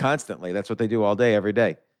constantly. That's what they do all day, every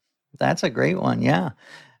day. That's a great one, yeah.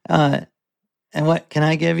 And what can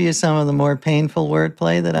I give you some of the more painful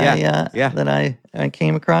wordplay that I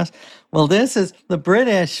came across? Well, this is the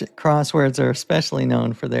British crosswords are especially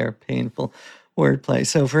known for their painful wordplay.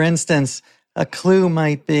 So, for instance, a clue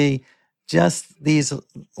might be just these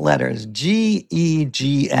letters: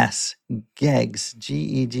 G-E-G-S, Gegs,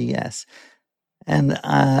 G-E-G-S. And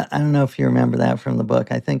I don't know if you remember that from the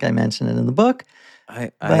book. I think I mentioned it in the book.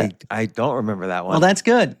 I don't remember that one. Well, that's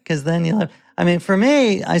good, because then you'll have. For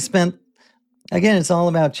me, again, it's all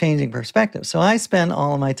about changing perspective. So I spent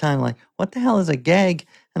all of my time like, what the hell is a gag?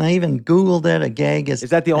 And I even Googled it. A gag is... Is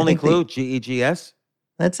that the only clue? G-E-G-S?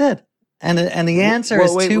 That's it. And the answer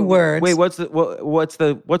is two words. Wait, what's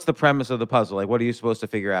the premise of the puzzle? Like, what are you supposed to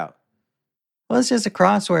figure out? Well, it's just a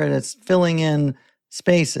crossword. It's filling in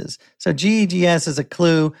spaces. So G-E-G-S is a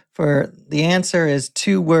clue for the answer is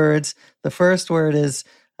two words. The first word is,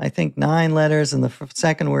 I think, 9 letters, and the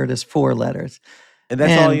second word is 4 letters. And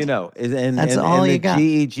that's all you know. That's all you got.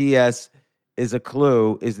 G-E-G-S is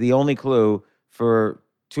the only clue for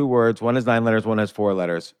 2 words. One is 9 letters, one has 4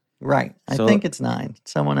 letters. Right. I think it's 9.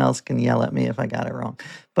 Someone else can yell at me if I got it wrong.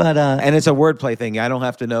 But and it's a wordplay thing. I don't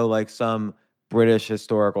have to know like some British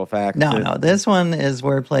historical fact. No. This one is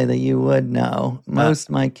wordplay that you would know.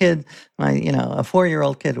 My kid, a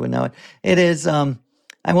 4-year-old kid would know it. It is, I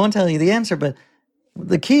won't tell you the answer, but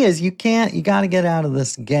the key is you got to get out of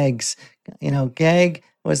this gags. Gag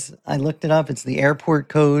was, I looked it up. It's the airport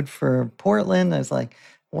code for Portland. I was like,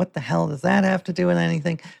 what the hell does that have to do with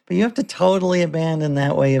anything? But you have to totally abandon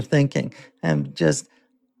that way of thinking and just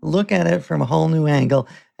look at it from a whole new angle.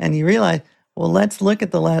 And you realize, well, let's look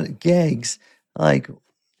at the gags. Like,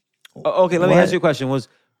 okay, let me ask you a question. Were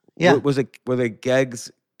the gags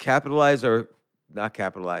capitalized or not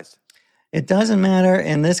capitalized? It doesn't matter.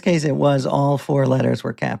 In this case, it was all 4 letters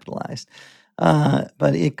were capitalized.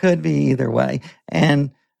 But it could be either way.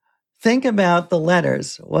 And think about the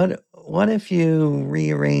letters. What if you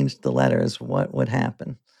rearranged the letters? What would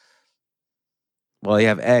happen? Well, you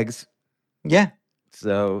have eggs. Yeah.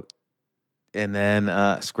 So, and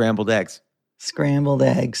then scrambled eggs. Scrambled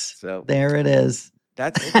eggs. So there it is.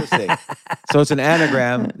 That's interesting. So it's an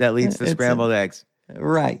anagram that leads to scrambled eggs.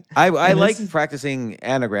 Right. I like practicing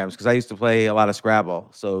anagrams because I used to play a lot of Scrabble.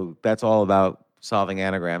 So that's all about solving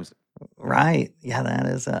anagrams. Right. Yeah, that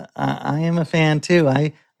is I am a fan too.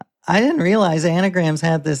 I didn't realize anagrams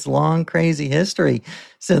had this long, crazy history.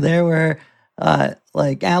 So there were,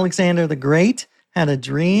 like Alexander the Great had a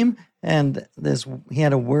dream, and he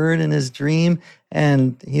had a word in his dream,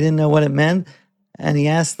 and he didn't know what it meant. And he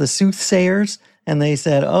asked the soothsayers, and they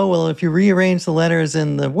said, oh, well, if you rearrange the letters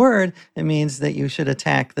in the word, it means that you should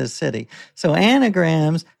attack this city. So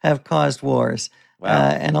anagrams have caused wars. Wow.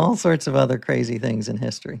 And all sorts of other crazy things in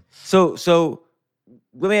history. So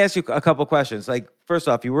let me ask you a couple questions. Like, first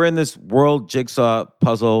off, you were in this world jigsaw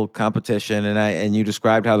puzzle competition, and you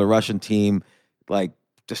described how the Russian team like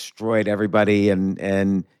destroyed everybody,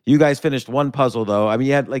 and you guys finished one puzzle though. I mean,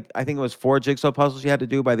 you had I think it was 4 jigsaw puzzles you had to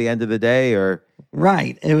do by the end of the day, or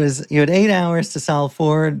right. You had 8 hours to solve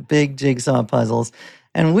 4 big jigsaw puzzles,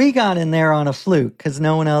 and we got in there on a fluke because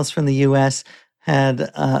no one else from the U.S.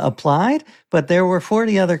 had applied, but there were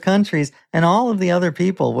 40 other countries, and all of the other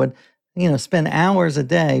people would spend hours a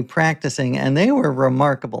day practicing, and they were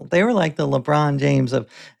remarkable. They were like the LeBron James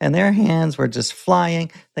and their hands were just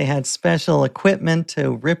flying. They had special equipment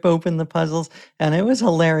to rip open the puzzles, and it was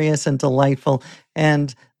hilarious and delightful.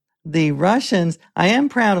 And the Russians, I am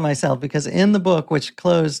proud of myself because in the book, which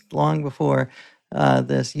closed long before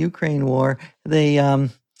this Ukraine war,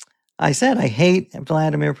 I said, I hate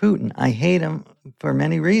Vladimir Putin. I hate him for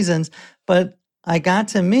many reasons, but I got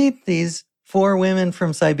to meet these 4 women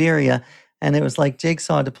from Siberia, and it was like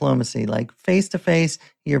jigsaw diplomacy, like face to face.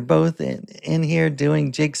 You're both in here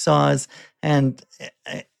doing jigsaws, and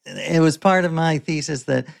it was part of my thesis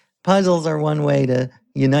that puzzles are one way to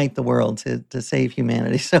unite the world, to save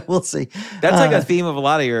humanity. So we'll see. That's like a theme of a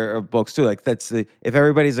lot of your books too. Like if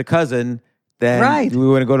everybody's a cousin, then we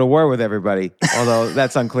want to go to war with everybody. Although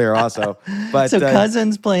that's unclear also. But so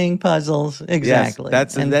cousins playing puzzles, exactly.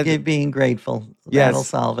 Yes, and being grateful. Yes. That'll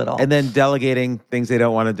solve it all. And then delegating things they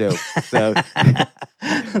don't want to do. So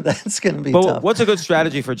that's going to be tough. What's a good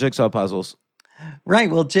strategy for jigsaw puzzles?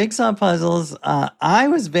 Right. Well, jigsaw puzzles, I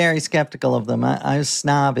was very skeptical of them. I was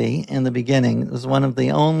snobby in the beginning. It was one of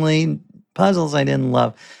the only puzzles I didn't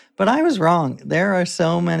love. But I was wrong. There are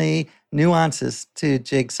so many nuances to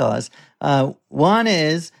jigsaws. One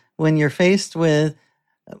is when you're faced with,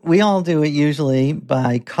 we all do it usually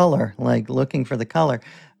by color, like looking for the color.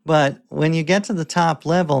 But when you get to the top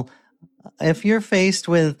level, if you're faced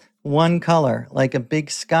with one color, like a big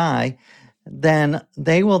sky, then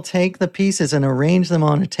they will take the pieces and arrange them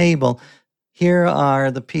on a table. Here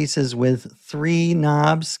are the pieces with 3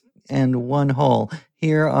 knobs and 1 hole.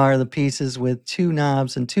 Here are the pieces with 2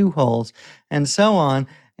 knobs and 2 holes, and so on.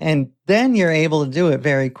 And then you're able to do it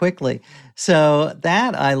very quickly. So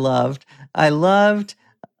that I loved. I loved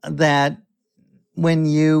that when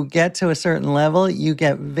you get to a certain level, you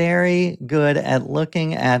get very good at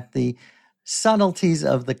looking at the subtleties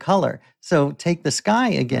of the color. So take the sky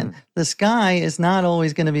again. The sky is not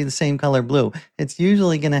always going to be the same color blue. It's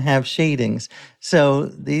usually going to have shadings. So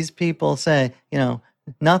these people say,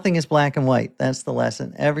 nothing is black and white. That's the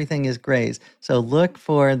lesson. Everything is grays. So look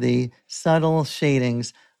for the subtle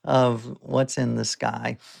shadings of what's in the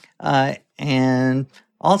sky. And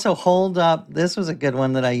also hold up. This was a good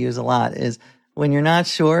one that I use a lot, is when you're not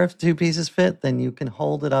sure if 2 pieces fit, then you can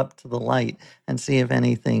hold it up to the light and see if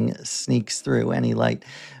anything sneaks through, any light.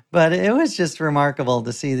 But it was just remarkable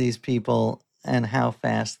to see these people and how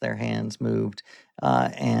fast their hands moved.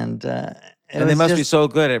 And they must be so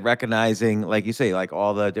good at recognizing, like you say, like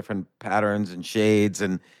all the different patterns and shades,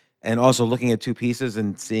 and also looking at 2 pieces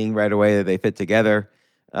and seeing right away that they fit together.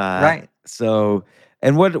 Right. So,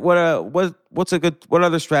 and what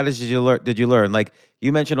other strategies did you learn? Like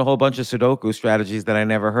you mentioned a whole bunch of Sudoku strategies that I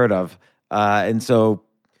never heard of. And so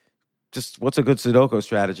just what's a good Sudoku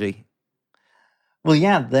strategy? Well,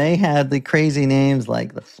 yeah, they had the crazy names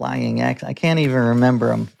like the Flying X. I can't even remember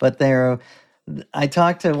them, but I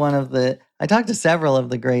talked to several of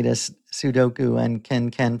the greatest Sudoku and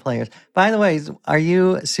Ken players. By the way, are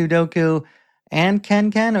you Sudoku and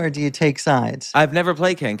Ken, or do you take sides? I've never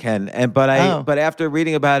played Ken, but after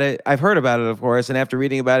reading about it, I've heard about it, of course, and after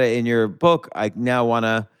reading about it in your book, I now want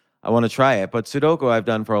to try it. But Sudoku I've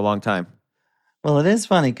done for a long time. Well, it is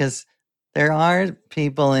funny because there are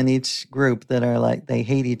people in each group that are like, they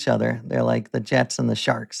hate each other. They're like the Jets and the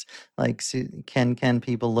Sharks. Like Ken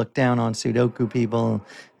people look down on Sudoku people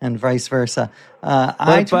and vice versa.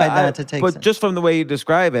 I tried not to take... But just from the way you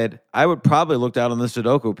describe it, I would probably look down on the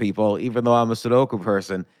Sudoku people, even though I'm a Sudoku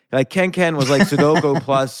person. Like Ken was like Sudoku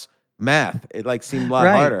plus math. It seemed a lot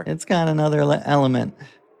harder. It's got another element.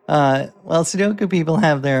 Well, Sudoku people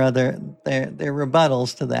have their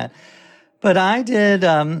rebuttals to that. But I did...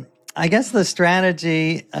 I guess the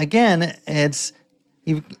strategy, again, it's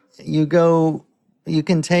you go you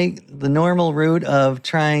can take the normal route of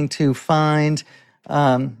trying to find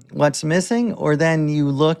what's missing, or then you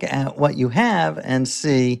look at what you have and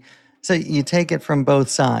see. So you take it from both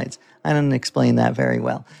sides. I don't explain that very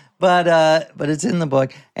well, but it's in the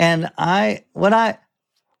book. And what I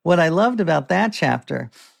loved about that chapter,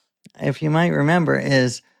 if you might remember,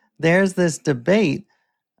 is there's this debate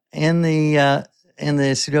in the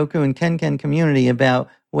Sudoku and Kenken community about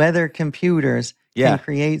whether computers can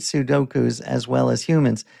create Sudokus as well as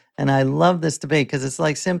humans. And I love this debate because it's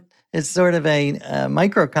like it's sort of a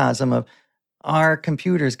microcosm of, are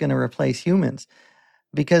computers going to replace humans?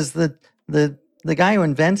 Because the guy who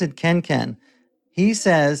invented Kenken, he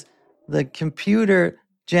says the computer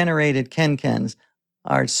generated Kenkens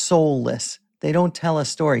are soulless. They don't tell a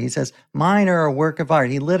story. He says, mine are a work of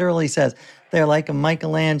art. He literally says, they're like a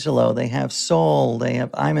Michelangelo. They have soul.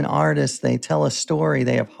 I'm an artist. They tell a story.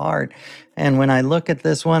 They have heart. And when I look at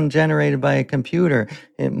this one generated by a computer,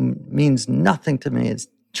 it means nothing to me. It's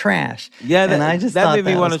trash. Yeah, and I just thought made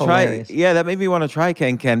me want to try. hilarious. Yeah, that made me want to try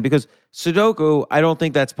Ken because Sudoku, I don't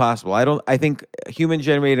think that's possible. I think human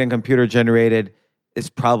generated and computer generated is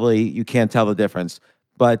probably, you can't tell the difference.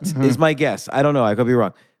 But is my guess. I don't know. I could be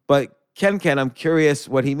wrong. But Ken, I'm curious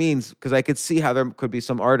what he means because I could see how there could be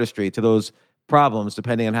some artistry to those problems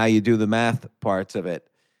depending on how you do the math parts of it.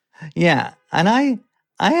 Yeah, and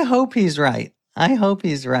I hope he's right. I hope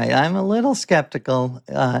he's right. I'm a little skeptical,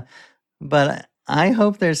 but I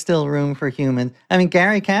hope there's still room for humans. I mean,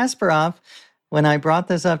 Gary Kasparov, when I brought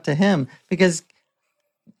this up to him, because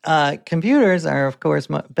computers are, of course,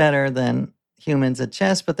 better than humans at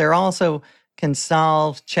chess, but they're also can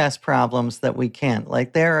solve chess problems that we can't.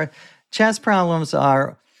 Like chess problems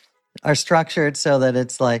are structured so that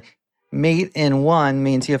it's like mate in one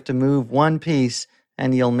means you have to move one piece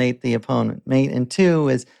and you'll mate the opponent. Mate in two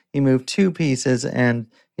is you move two pieces and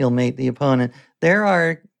you'll mate the opponent. There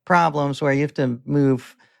are problems where you have to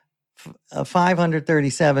move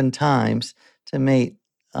 537 times to mate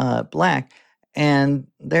black, and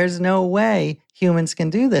there's no way humans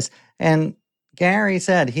can do this. And Gary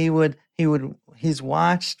said he's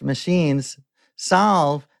watched machines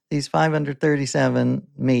solve these 537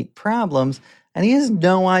 mate problems, and he has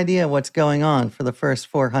no idea what's going on for the first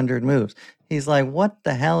 400 moves. He's like, what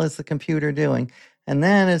the hell is the computer doing? And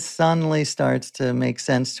then it suddenly starts to make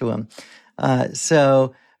sense to him.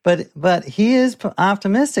 But he is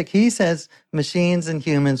optimistic. He says machines and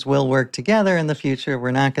humans will work together in the future.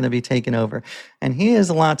 We're not going to be taken over. And he is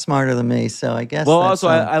a lot smarter than me, so I guess. Well, also,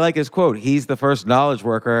 I like his quote. He's the first knowledge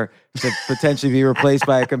worker to potentially be replaced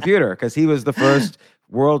by a computer because he was the first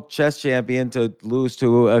world chess champion to lose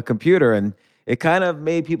to a computer. And it kind of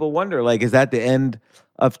made people wonder, like, is that the end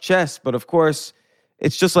of chess? But of course,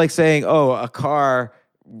 it's just like saying, oh, a car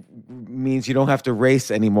means you don't have to race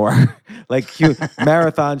anymore. Like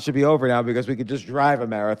marathon should be over now because we could just drive a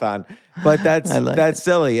marathon. But that's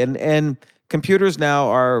silly. And computers now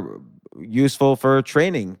are useful for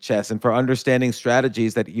training chess and for understanding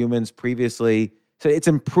strategies that humans previously. So it's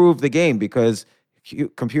improved the game because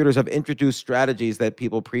computers have introduced strategies that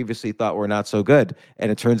people previously thought were not so good, and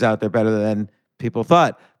it turns out they're better than people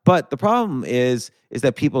thought. But the problem is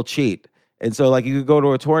that people cheat. And so, like, you could go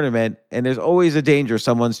to a tournament, and there's always a danger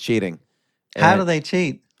someone's cheating. How do they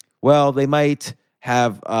cheat? Well, they might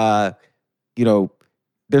have, they're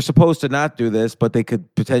supposed to not do this, but they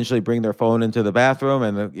could potentially bring their phone into the bathroom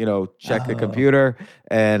and, check the computer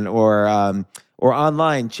or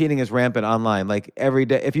online. Cheating is rampant online. Like every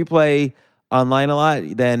day, if you play online a lot,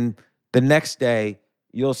 then the next day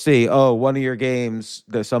you'll see, one of your games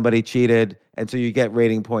that somebody cheated, and so you get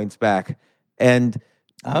rating points back. But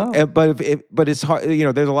it's hard.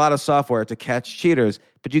 There's a lot of software to catch cheaters,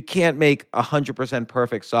 but you can't make 100%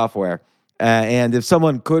 perfect software. And if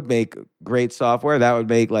someone could make great software, that would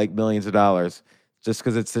make like millions of dollars, just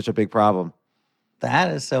because it's such a big problem.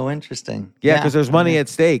 That is so interesting. Yeah, because there's money at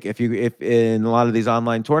stake. If in a lot of these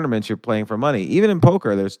online tournaments, you're playing for money. Even in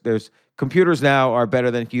poker, there's computers now are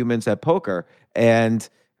better than humans at poker, and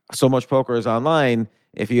so much poker is online.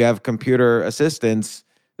 If you have computer assistance,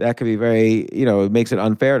 that could be very, it makes it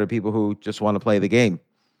unfair to people who just want to play the game.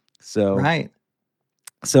 So, right.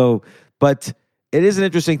 So, but it is an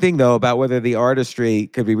interesting thing, though, about whether the artistry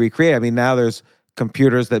could be recreated. I mean, now there's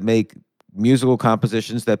computers that make musical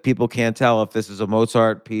compositions that people can't tell if this is a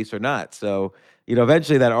Mozart piece or not. So,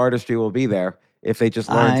 eventually that artistry will be there if they just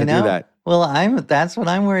learn to do that. Well, that's what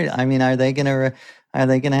I'm worried. I mean, are they gonna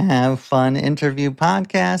have fun interview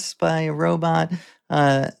podcasts by a robot?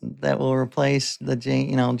 That will replace the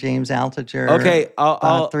James Altucher. Okay,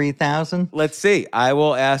 I'll 3000. Let's see. I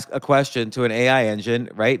will ask a question to an AI engine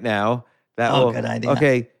right now. Good idea.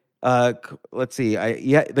 Okay, let's see.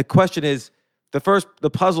 The question is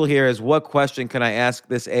the puzzle here is what question can I ask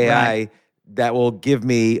this AI that will give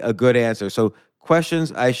me a good answer? So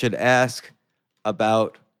questions I should ask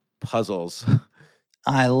about puzzles.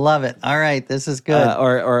 I love it. All right, this is good.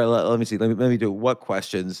 Or let me see. Let me do what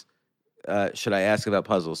questions should I ask about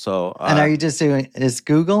puzzles? So, and are you just doing, is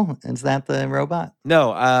Google, is that the robot?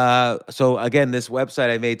 No. So again, this website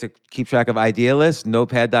I made to keep track of idea lists,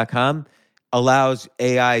 notepad.com, allows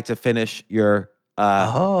AI to finish your.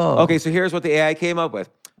 Okay, so here's what the AI came up with.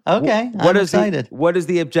 Okay, I'm excited. What is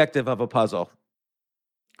the objective of a puzzle?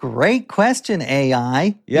 Great question,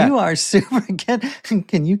 AI. Yeah. You are super good.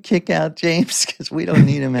 Can you kick out James? Because we don't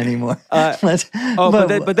need him anymore. But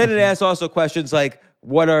then it asks also questions like,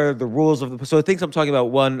 what are the rules of the... So it thinks I'm talking about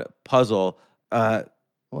one puzzle.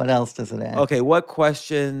 What else does it ask? Okay, what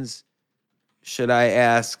questions should I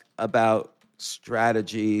ask about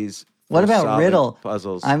strategies? What about riddle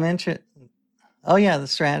puzzles? I'm interested. Oh, yeah, the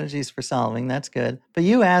strategies for solving. That's good. But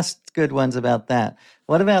you asked good ones about that.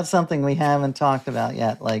 What about something we haven't talked about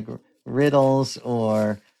yet, like riddles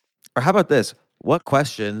or... Or how about this? What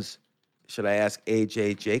questions should I ask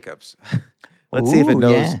AJ Jacobs? Let's see if it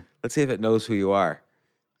knows. Yeah. Let's see if it knows who you are.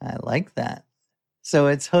 I like that. So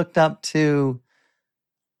it's hooked up to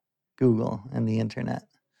Google and the internet.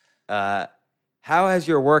 How has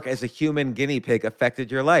your work as a human guinea pig affected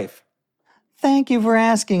your life? Thank you for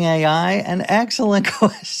asking, AI. An excellent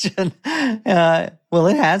question. Well,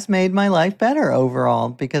 it has made my life better overall,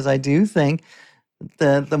 because I do think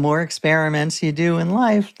the more experiments you do in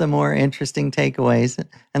life, the more interesting takeaways.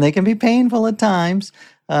 And they can be painful at times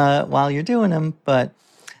while you're doing them, but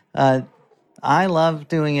I love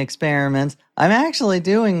doing experiments. I'm actually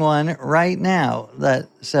doing one right now.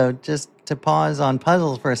 So just to pause on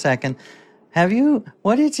puzzles for a second,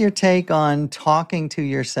 what is your take on talking to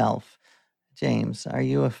yourself? James, are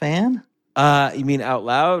you a fan? You mean out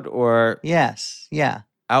loud or? Yes. Yeah.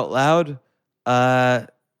 Out loud? I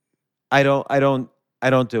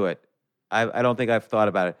don't do it. I don't think I've thought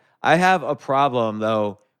about it. I have a problem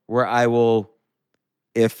though, where I will,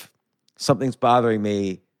 if something's bothering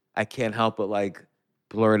me, I can't help but like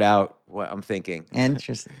blurt out what I'm thinking.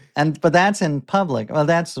 Interesting. But that's in public. Well,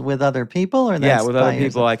 that's with other people, or that's with other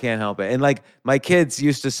people. I can't help it. And like my kids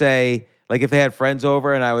used to say, like if they had friends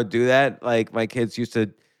over and I would do that, like my kids used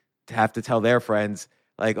to have to tell their friends,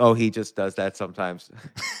 like, oh, he just does that sometimes.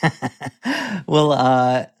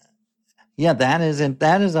 Well, yeah, that is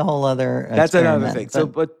a whole other That's another thing. So,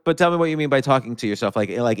 but tell me what you mean by talking to yourself, like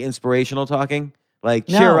inspirational talking, like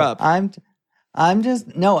cheer up. I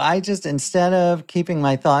just, instead of keeping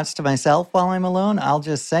my thoughts to myself while I'm alone, I'll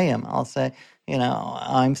just say them. I'll say,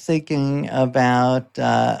 I'm thinking about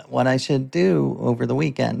what I should do over the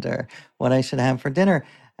weekend or what I should have for dinner.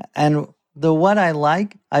 And what I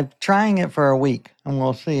like, I'm trying it for a week and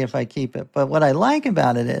we'll see if I keep it. But what I like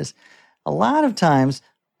about it is a lot of times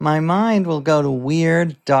my mind will go to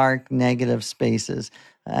weird, dark, negative spaces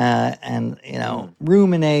and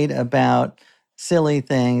ruminate about silly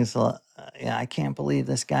things. I can't believe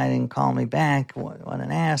this guy didn't call me back. What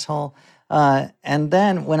an asshole. And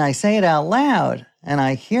then when I say it out loud and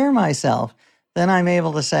I hear myself, then I'm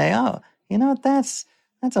able to say, oh, you know what, that's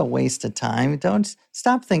a waste of time. Don't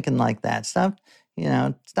stop thinking like that. Stop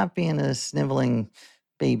being a sniveling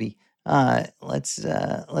baby. Let's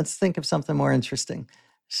think of something more interesting.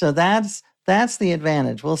 So that's the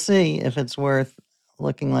advantage. We'll see if it's worth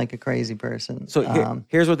looking like a crazy person. So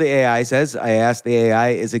here's what the AI says. I asked the AI,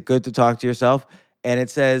 is it good to talk to yourself? And it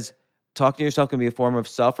says, talking to yourself can be a form of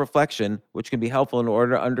self-reflection, which can be helpful in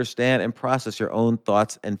order to understand and process your own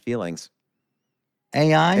thoughts and feelings.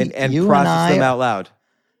 AI, and process them out loud.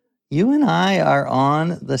 You and I are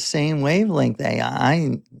on the same wavelength,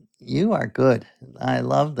 AI. You are good. I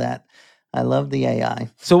love that. I love the AI.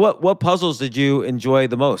 So what puzzles did you enjoy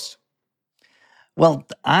the most? Well,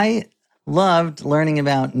 I loved learning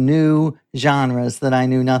about new genres that I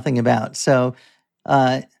knew nothing about. So,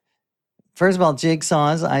 first of all,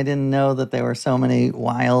 jigsaws. I didn't know that there were so many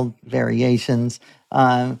wild variations.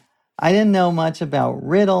 I didn't know much about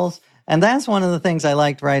riddles. And that's one of the things I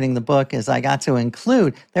liked writing the book is I got to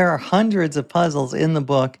include, there are hundreds of puzzles in the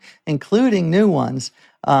book, including new ones,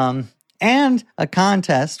 and a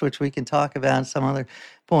contest, which we can talk about at some other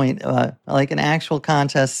point, like an actual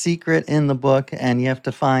contest secret in the book, and you have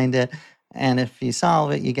to find it. And if you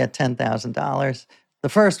solve it, you get $10,000. The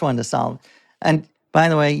first one to solve. And by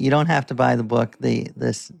the way, you don't have to buy the book.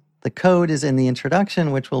 The code is in the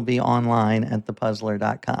introduction, which will be online at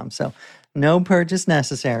thepuzzler.com. So no purchase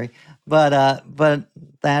necessary. But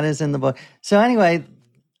that is in the book. So anyway,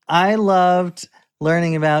 I loved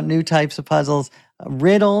learning about new types of puzzles.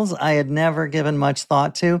 Riddles, I had never given much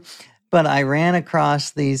thought to, but I ran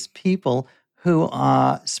across these people who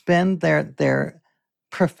spend their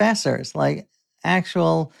professors, like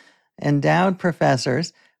actual endowed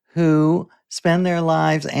professors, who spend their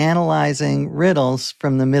lives analyzing riddles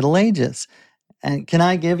from the Middle Ages. And can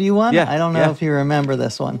I give you one? Yeah, I don't know yeah. if you remember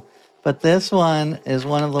this one, but this one is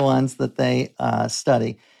one of the ones that they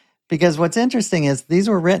study. Because what's interesting is these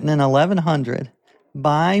were written in 1100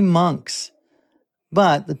 by monks.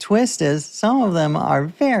 But the twist is some of them are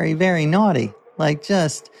very, very naughty, like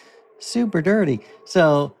just super dirty.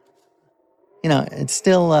 So, it's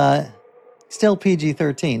still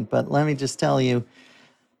PG-13, but let me just tell you,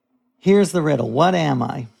 here's the riddle. What am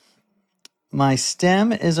I? My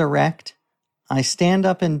stem is erect. I stand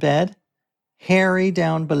up in bed, hairy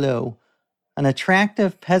down below. An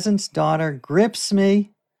attractive peasant's daughter grips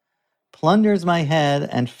me, plunders my head,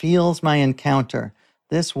 and feels my encounter.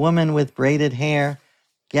 This woman with braided hair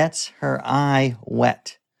gets her eye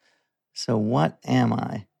wet. So what am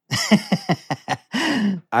I?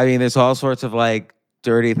 I mean, there's all sorts of like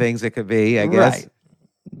dirty things it could be, I guess. Right.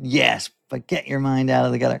 Yes, but get your mind out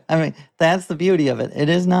of the gutter. I mean, that's the beauty of it. It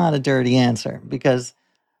is not a dirty answer because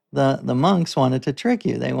the monks wanted to trick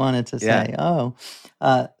you. They wanted to say,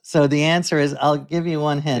 so the answer is, I'll give you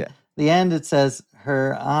one hint. Yeah. The end, it says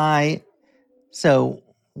her eye. So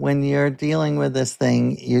when you're dealing with this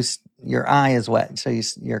thing, your eye is wet. So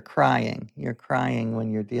you're crying. You're crying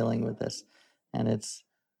when you're dealing with this. And it's...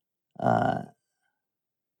 But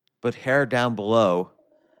hair down below.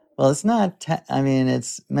 Well, it's not,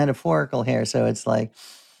 it's metaphorical hair. So it's like,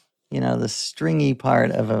 the stringy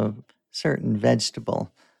part of a certain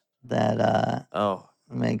vegetable that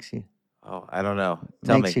makes you... Oh, I don't know.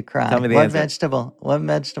 Makes you cry. Tell me the What answer. vegetable? What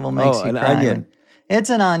vegetable makes you an cry? onion.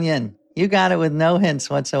 It's an onion. You got it with no hints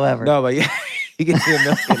whatsoever. No, but you can see a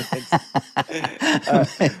million hints.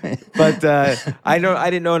 But I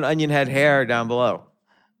didn't know an onion had hair down below.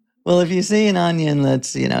 Well, if you see an onion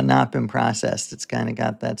that's, not been processed, it's kind of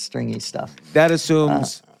got that stringy stuff. That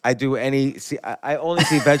assumes I only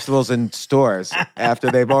see vegetables in stores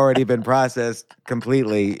after they've already been processed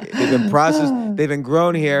completely. They've been processed, they've been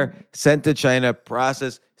grown here, sent to China,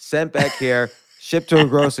 processed, sent back here, shipped to a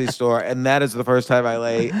grocery store, and that is the first time I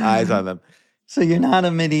lay eyes on them. So you're not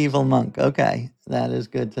a medieval monk. Okay, that is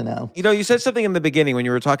good to know. You said something in the beginning when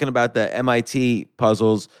you were talking about the MIT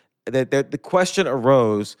puzzles, that the question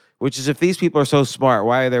arose, which is, if these people are so smart,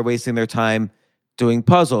 why are they wasting their time doing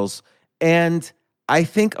puzzles? And I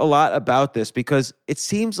think a lot about this because it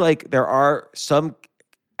seems like there are some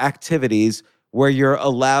activities where you're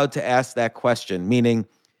allowed to ask that question, meaning,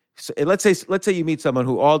 let's say you meet someone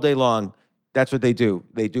who all day long, that's what they do.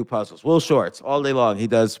 They do puzzles. Will Shortz, all day long, he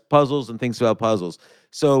does puzzles and thinks about puzzles.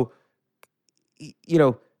 So,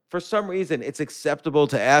 for some reason, it's acceptable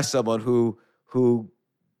to ask someone who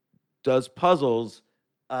does puzzles,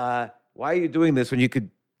 why are you doing this when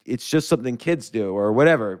it's just something kids do or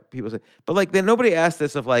whatever people say. But then nobody asked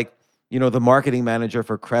this of the marketing manager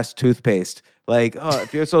for Crest toothpaste.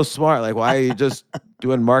 If you're so smart, why are you just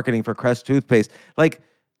doing marketing for Crest toothpaste?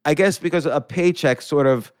 I guess because a paycheck sort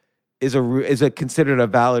of is considered a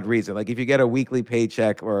valid reason. If you get a weekly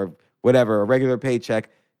paycheck or whatever, a regular paycheck,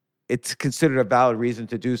 it's considered a valid reason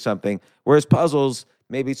to do something. Whereas puzzles,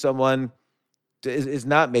 maybe someone is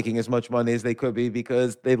not making as much money as they could be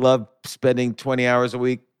because they love spending 20 hours a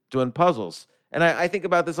week doing puzzles. And I think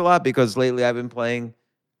about this a lot because lately I've been playing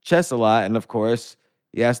chess a lot. And of course,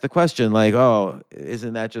 you ask the question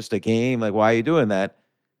isn't that just a game? Why are you doing that?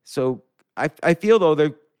 So I feel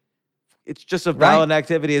though it's just a valid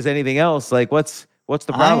activity as anything else. What's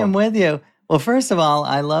the problem? I am with you. Well, first of all,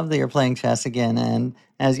 I love that you're playing chess again. And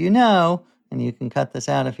as you know, and you can cut this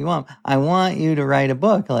out if you want, I want you to write a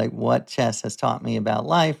book like what chess has taught me about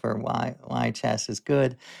life or why chess is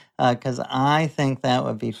good, because I think that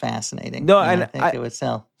would be fascinating. No, and I think it would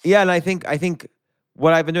sell. Yeah, and I think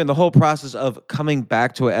what I've been doing, the whole process of coming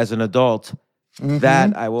back to it as an adult,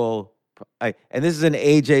 that I will... and this is an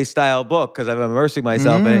AJ style book because I'm immersing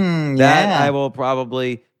myself in it. That I will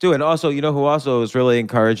probably do. And also, who also is really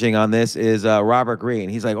encouraging on this is Robert Greene.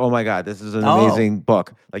 He's like, oh my God, this is an amazing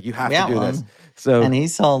book. You have to do this. So, and he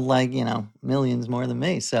sold millions more than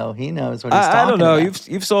me. So he knows what he's talking about. I don't know.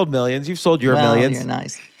 You've sold millions. You've sold your millions. You're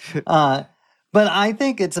nice. But I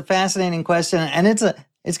think it's a fascinating question, and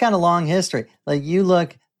it's got a long history. You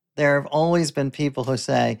look, there have always been people who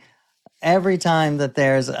say, every time that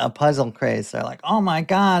there's a puzzle craze, they're like, oh my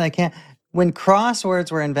God, I can't. When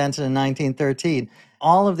crosswords were invented in 1913,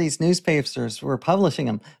 all of these newspapers were publishing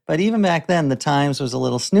them. But even back then, the Times was a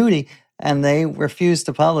little snooty, and they refused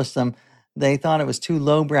to publish them. They thought it was too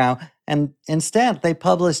lowbrow. And instead, they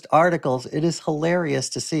published articles. It is hilarious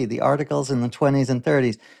to see the articles in the 20s and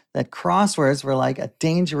 30s that crosswords were like a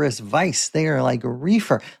dangerous vice. They are like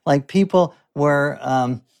reefer. Like people were,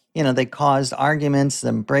 they caused arguments,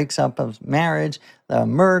 the breaks up of marriage, the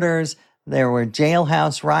murders. There were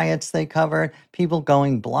jailhouse riots they covered, people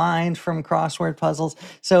going blind from crossword puzzles.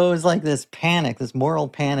 So it was like this panic, this moral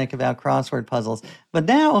panic about crossword puzzles. But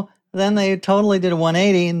now, then they totally did a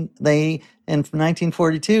 180, and they, in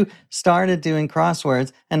 1942, started doing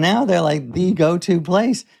crosswords, and now they're like the go-to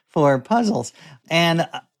place for puzzles. And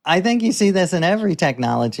I think you see this in every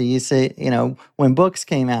technology. You see, when books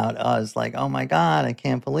came out, I was like, oh my God, I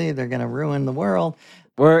can't believe they're going to ruin the world.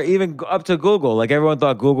 Or even up to Google. Like everyone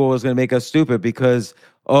thought Google was going to make us stupid because,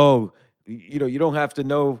 you don't have to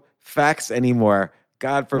know facts anymore.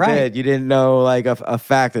 God forbid Right. you didn't know like a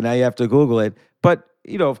fact and now you have to Google it. But,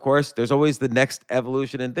 of course, there's always the next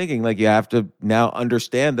evolution in thinking. Like you have to now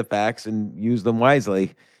understand the facts and use them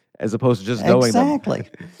wisely as opposed to just knowing them. Exactly.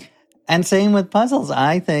 And same with puzzles.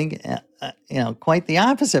 I think, quite the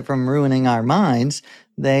opposite from ruining our minds.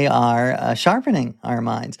 They are sharpening our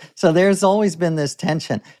minds. So there's always been this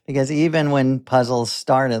tension because even when puzzles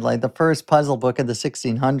started, like the first puzzle book of the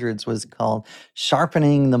 1600s was called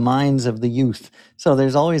Sharpening the Minds of the Youth. So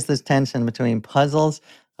there's always this tension between puzzles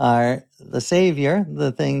are the savior,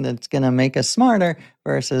 the thing that's going to make us smarter,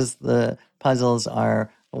 versus the puzzles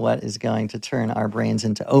are what is going to turn our brains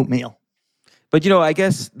into oatmeal. But, I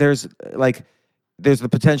guess there's the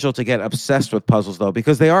potential to get obsessed with puzzles, though,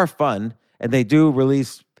 because they are fun and they do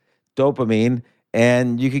release dopamine,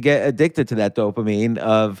 and you could get addicted to that dopamine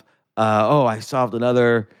of, I solved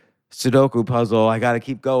another Sudoku puzzle. I got to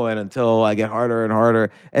keep going until I get harder and harder.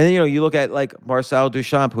 And then, you look at like Marcel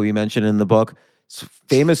Duchamp, who you mentioned in the book,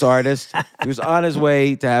 famous artist. He was on his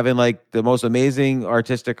way to having like the most amazing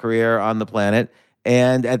artistic career on the planet.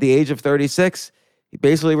 And at the age of 36, he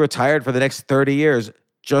basically retired for the next 30 years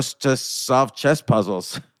just to solve chess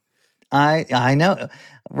puzzles. I know.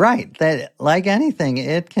 Right. That, like anything,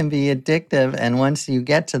 it can be addictive. And once you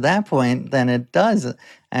get to that point, then it does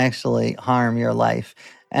actually harm your life.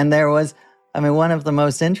 And there was, one of the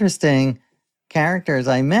most interesting characters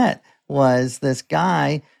I met was this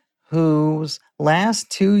guy whose last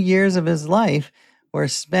 2 years of his life were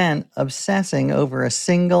spent obsessing over a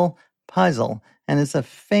single puzzle. And it's a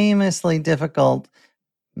famously difficult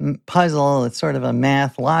puzzle. It's sort of a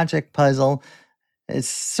math logic puzzle. It's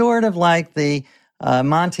sort of like the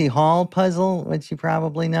Monty Hall puzzle, which you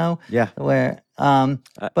probably know. Yeah. Where,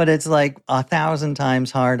 but it's like 1,000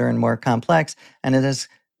 times harder and more complex, and it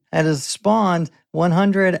has spawned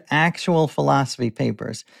 100 actual philosophy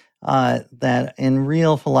papers that in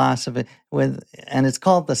real philosophy and it's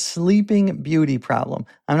called the Sleeping Beauty problem.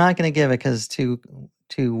 I'm not going to give it because it's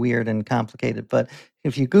too weird and complicated, but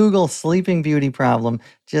if you Google Sleeping Beauty problem,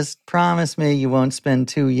 just promise me you won't spend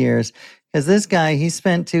 2 years. Because this guy, he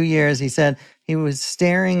spent 2 years, he said he was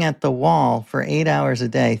staring at the wall for 8 hours a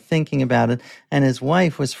day, thinking about it, and his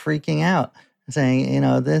wife was freaking out, saying,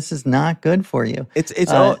 this is not good for you.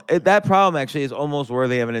 That problem actually is almost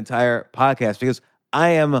worthy of an entire podcast because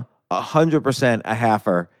I am 100% a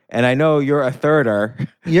halfer. And I know you're a thirder.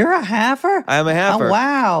 You're a halfer? I'm a halfer. Oh,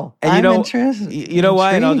 wow. And I'm interested. You know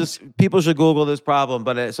why? And people should Google this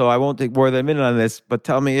problem, so I won't take more than a minute on this, but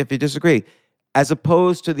tell me if you disagree. As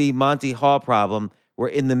opposed to the Monty Hall problem, where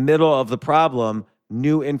in the middle of the problem,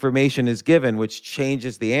 new information is given, which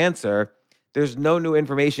changes the answer. There's no new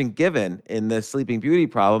information given in the Sleeping Beauty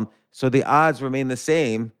problem, so the odds remain the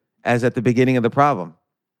same as at the beginning of the problem.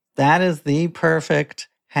 That is the perfect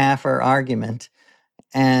halfer argument.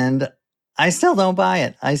 And I still don't buy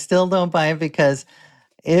it. I still don't buy it because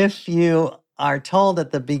if you are told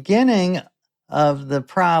at the beginning of the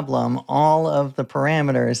problem all of the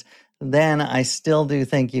parameters, then I still do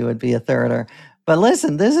think you would be a thirder. But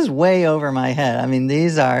listen, this is way over my head.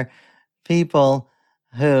 These are people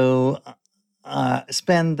who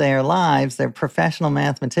spend their lives, they're professional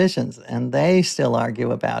mathematicians, and they still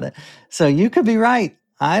argue about it. So you could be right.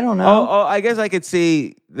 I don't know. I guess I could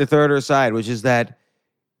see the thirder side, which is that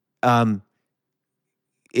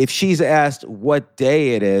if she's asked what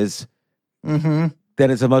day it is, then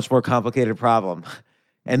it's a much more complicated problem.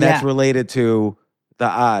 And that's related to the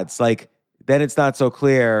odds. Like, then it's not so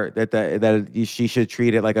clear that she should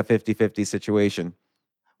treat it like a 50-50 situation.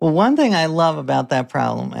 Well, one thing I love about that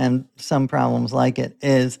problem, and some problems like it,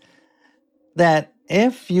 is that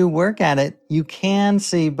if you work at it, you can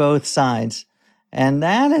see both sides. And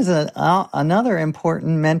that is another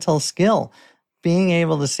important mental skill, being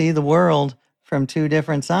able to see the world from two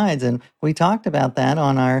different sides. And we talked about that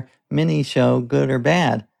on our mini show, Good or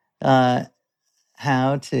Bad.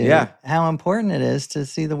 how important it is to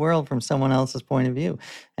see the world from someone else's point of view.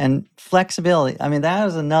 And flexibility. I mean, that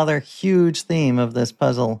was another huge theme of this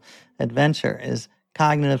puzzle adventure is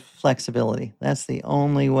cognitive flexibility. That's the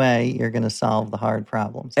only way you're going to solve the hard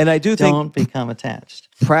problems. And I do think don't become attached.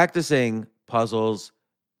 Practicing puzzles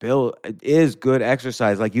is good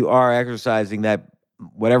exercise. Like you are exercising that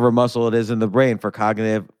whatever muscle it is in the brain for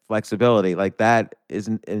cognitive flexibility. Like that is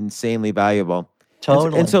insanely valuable.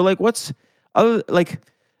 Totally. And so like what's other, like,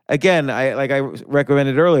 again, I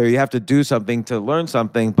recommended earlier, you have to do something to learn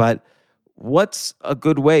something, but what's a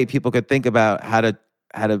good way people could think about how to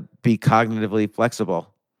be cognitively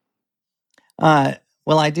flexible?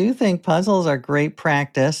 Well, I do think puzzles are great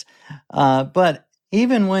practice, but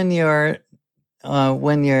even when you're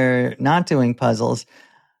not doing puzzles,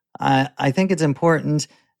 I think it's important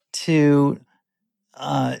to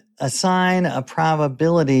assign a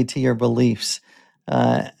probability to your beliefs.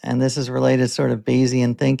 And this is related to sort of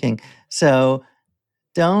Bayesian thinking. So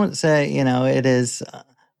don't say, it is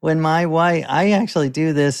when my wife, I actually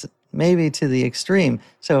do this maybe to the extreme.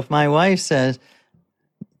 So if my wife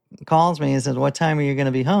calls me and says, what time are you going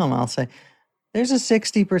to be home? I'll say, there's a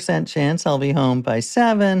 60% chance I'll be home by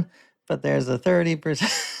 7, but there's a 30%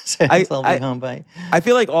 chance I'll be home by. I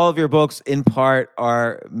feel like all of your books in part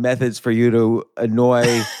are methods for you to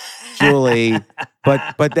annoy Julie,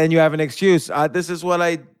 but then you have an excuse. This is what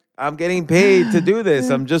I'm getting paid to do this.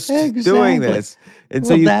 I'm just doing this. And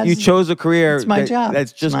so you chose a career it's my job.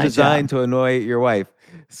 That's just designed to annoy your wife.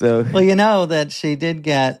 So well, you know that she did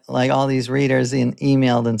get like all these readers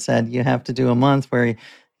emailed and said you have to do a month where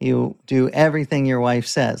you do everything your wife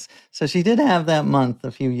says. So she did have that month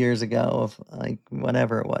a few years ago of like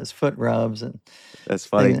whatever it was, foot rubs and that's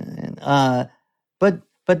funny.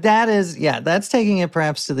 But that is, that's taking it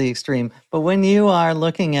perhaps to the extreme. But when you are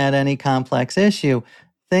looking at any complex issue,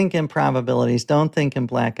 think in probabilities. Don't think in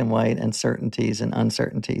black and white and certainties and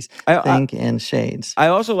uncertainties. Think in shades. I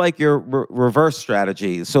also like your reverse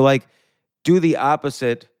strategy. So like do the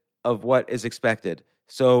opposite of what is expected.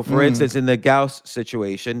 So for instance, in the Gauss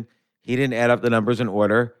situation, he didn't add up the numbers in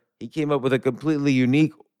order. He came up with a completely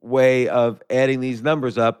unique way of adding these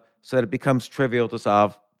numbers up so that it becomes trivial to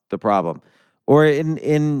solve the problem. Or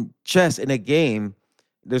in chess, in a game,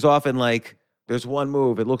 there's often like, there's one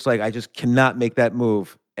move. It looks like I just cannot make that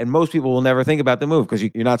move. And most people will never think about the move because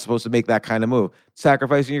you're not supposed to make that kind of move.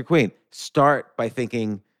 Sacrificing your queen. Start by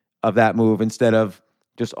thinking of that move instead of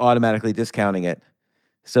just automatically discounting it.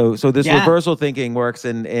 So this reversal thinking works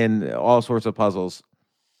in all sorts of puzzles.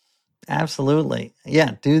 Absolutely.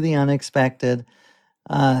 Yeah, do the unexpected.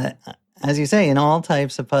 As you say, in all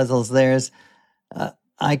types of puzzles, there's...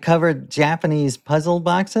 I covered Japanese puzzle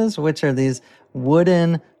boxes, which are these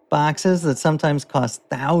wooden boxes that sometimes cost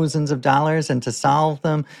thousands of dollars, and to solve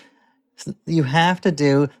them, you have to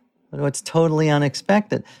do what's totally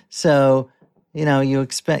unexpected. So, you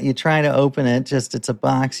try to open it, it's a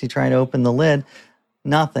box, you try to open the lid,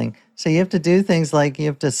 nothing. So you have to do things like you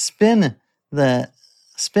have to spin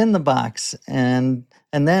the box and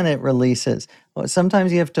then it releases.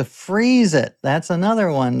 Sometimes you have to freeze it. That's another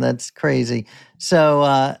one that's crazy.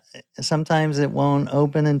 So sometimes it won't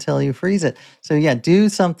open until you freeze it. So do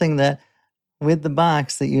something that with the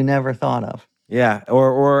box that you never thought of. Yeah,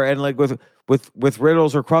 and like with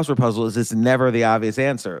riddles or crossword puzzles, it's never the obvious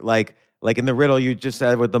answer. Like in the riddle you just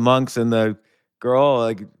said with the monks and the girl,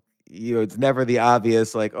 like it's never the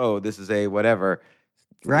obvious. Like, oh, this is a whatever.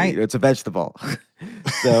 Right. It's a vegetable.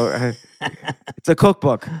 So it's a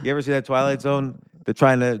cookbook. You ever see that Twilight Zone? They're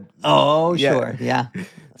trying to... Oh, sure. Yeah.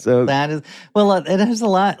 So that is... Well, it has a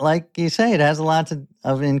lot, like you say, it has a lot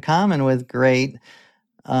in common with great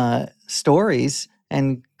stories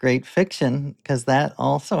and great fiction, because that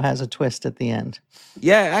also has a twist at the end.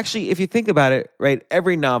 Yeah, actually, if you think about it, right,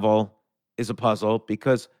 every novel is a puzzle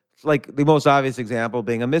because, like, the most obvious example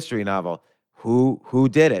being a mystery novel. Who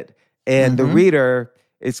did it? And the reader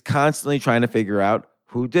is constantly trying to figure out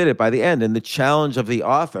who did it by the end. And the challenge of the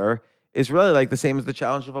author is really like the same as the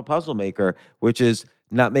challenge of a puzzle maker, which is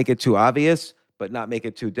not make it too obvious, but not make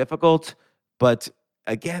it too difficult. But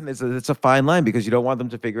again, it's a fine line because you don't want them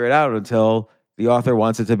to figure it out until the author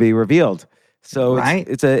wants it to be revealed. So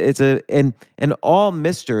and all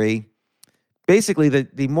mystery, basically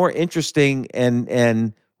the more interesting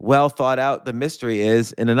and well thought out the mystery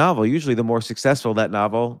is in a novel, usually the more successful that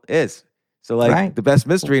novel is. So the best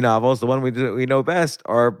mystery novels, the one we know best,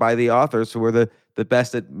 are by the authors who are the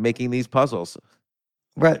best at making these puzzles.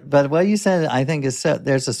 Right, but what you said, I think, is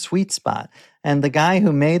there's a sweet spot. And the guy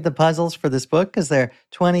who made the puzzles for this book, because they're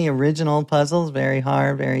 20 original puzzles, very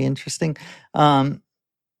hard, very interesting,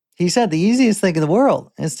 he said the easiest thing in the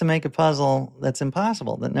world is to make a puzzle that's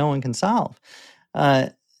impossible, that no one can solve.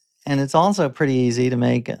 And it's also pretty easy to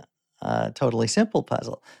make a totally simple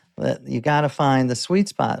puzzle. But you got to find the sweet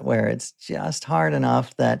spot where it's just hard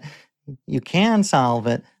enough that you can solve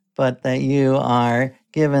it, but that you are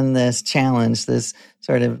given this challenge, this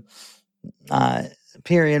sort of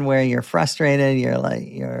period where you're frustrated, you're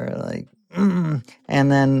like,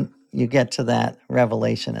 and then you get to that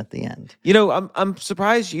revelation at the end. I'm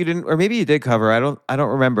surprised you didn't, or maybe you did cover. I don't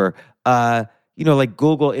remember. Like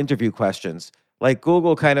Google interview questions. Like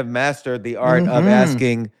Google kind of mastered the art of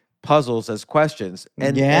asking puzzles as questions,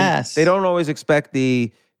 and they don't always expect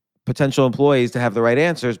the potential employees to have the right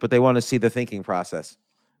answers, but they want to see the thinking process.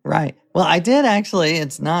 Right. Well, I did actually.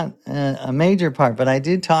 It's not a major part, but I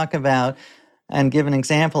did talk about and give an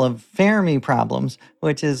example of Fermi problems,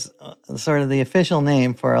 which is sort of the official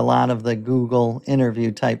name for a lot of the Google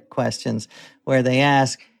interview type questions, where they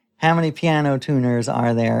ask, how many piano tuners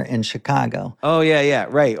are there in Chicago? Oh, yeah.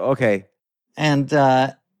 Right. Okay. And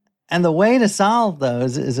the way to solve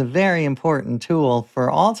those is a very important tool for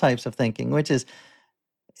all types of thinking, which is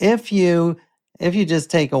if you just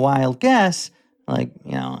take a wild guess, like,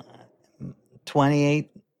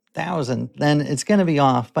 28,000, then it's going to be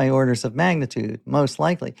off by orders of magnitude, most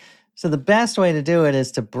likely. So the best way to do it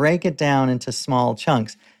is to break it down into small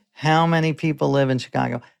chunks. How many people live in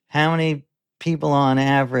Chicago? How many people on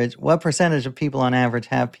average, what percentage of people on average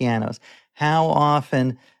have pianos? How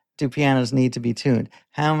often do pianos need to be tuned?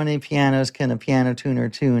 How many pianos can a piano tuner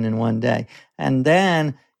tune in one day? And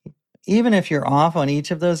then, even if you're off on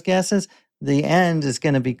each of those guesses, the end is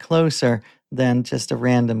going to be closer than just a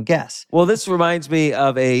random guess. Well, this reminds me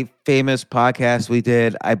of a famous podcast we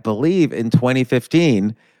did, I believe, in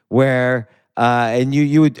 2015, where and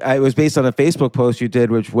it was based on a Facebook post you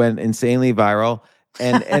did, which went insanely viral,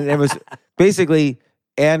 and it was basically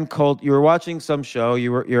Ann Coulter. You were watching some show.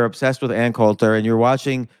 You're obsessed with Ann Coulter, and you're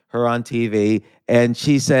watching her on TV, and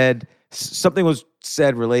she said something was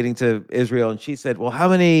said relating to Israel, and she said, "Well, how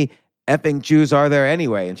many effing Jews are there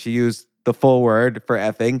anyway?" And she used the full word for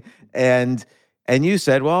effing, and you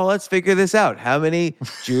said, well, let's figure this out. How many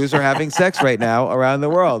Jews are having sex right now around the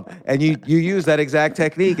world? And you used that exact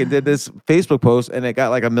technique and did this Facebook post, and it got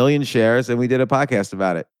like 1 million shares, and we did a podcast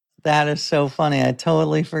about it. That is so funny. I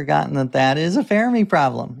totally forgotten that is a Fermi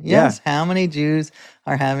problem. Yes, yeah. How many Jews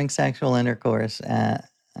are having sexual intercourse at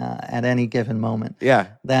any given moment? Yeah.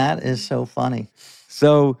 That is so funny.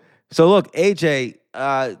 So look, AJ,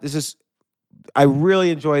 I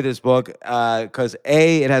really enjoy this book because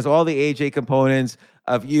it has all the AJ components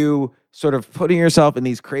of you sort of putting yourself in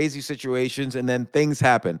these crazy situations, and then things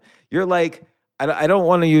happen. You're like, I don't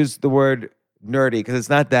want to use the word nerdy because it's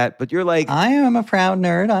not that, but you're like, I am a proud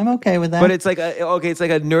nerd. I'm okay with that. But it's like it's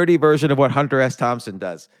like a nerdy version of what Hunter S. Thompson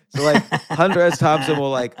does. So like Hunter S. Thompson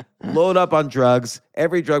will like load up on drugs,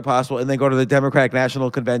 every drug possible, and then go to the Democratic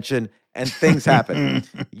National Convention, and things happen.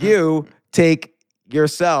 You take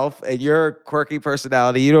yourself and your quirky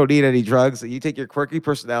personality. You don't need any drugs. You take your quirky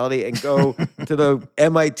personality and go to the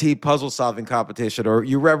MIT puzzle solving competition, or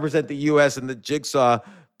you represent the U.S. in the jigsaw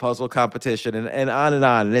puzzle competition, and on and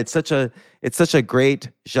on. And it's such a great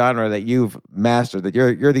genre that you've mastered, that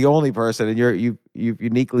you're the only person, and you've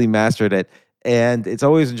uniquely mastered it. And it's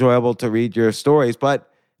always enjoyable to read your stories, but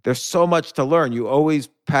there's so much to learn. You always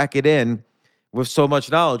pack it in with so much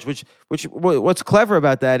knowledge, which what's clever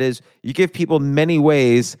about that is you give people many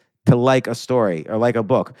ways to like a story or like a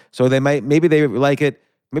book. So maybe they like it,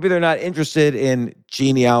 maybe they're not interested in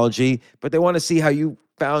genealogy, but they want to see how you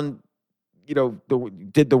found,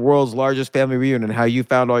 did the world's largest family reunion, how you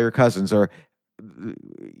found all your cousins, or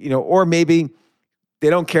maybe they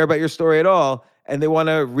don't care about your story at all, and they want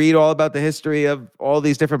to read all about the history of all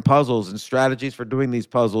these different puzzles and strategies for doing these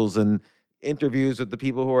puzzles and interviews with the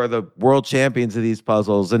people who are the world champions of these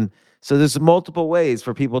puzzles. And so there's multiple ways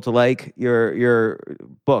for people to like your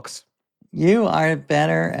books. You are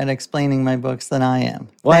better at explaining my books than I am.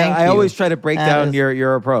 Well, I always try to break down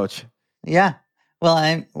your approach. Yeah. Well,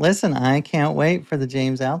 I can't wait for the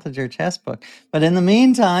James Altucher chess book. But in the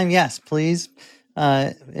meantime, yes, please,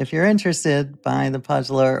 if you're interested, buy The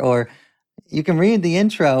Puzzler, or you can read the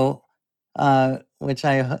intro, which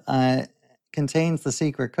contains the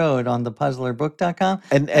secret code on thepuzzlerbook.com.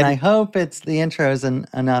 And I hope the intro is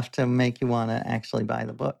enough to make you want to actually buy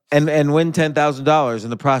the book. And win $10,000 in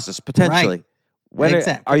the process, potentially.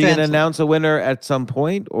 Right. Are you going to announce a winner at some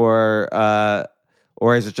point, or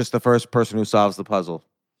is it just the first person who solves the puzzle?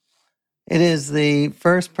 It is the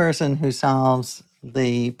first person who solves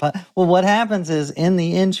the puzzle. Well, what happens is in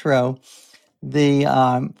the intro, the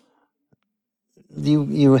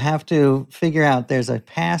you have to figure out there's a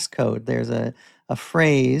passcode, there's a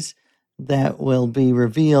phrase that will be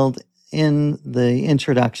revealed in the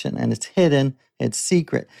introduction, and it's hidden, it's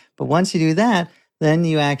secret. But once you do that, then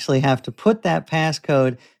you actually have to put that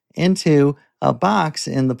passcode into a box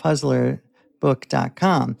in the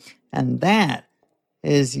puzzlerbook.com, and that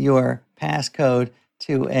is your passcode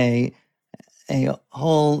to a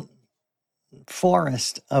whole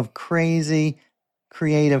forest of crazy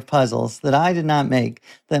creative puzzles that I did not make,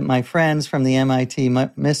 that my friends from the MIT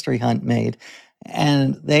Mystery Hunt made.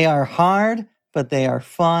 And they are hard, but they are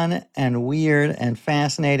fun and weird and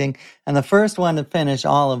fascinating. And the first one to finish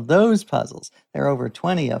all of those puzzles, there are over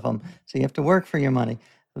 20 of them, so you have to work for your money,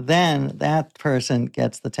 then that person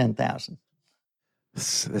gets the 10,000.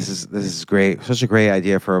 This is great. Such a great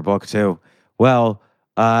idea for a book too. Well,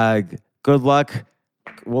 good luck.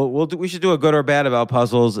 We should do a good or bad about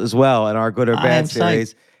puzzles as well in our good or bad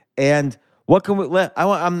series. And what can we let?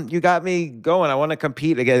 You got me going. I want to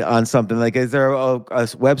compete again on something. Like, is there a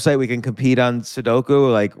website we can compete on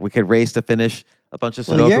Sudoku? Like, we could race to finish a bunch of Sudoku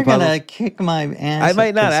puzzles. Well, you're gonna kick my ass. I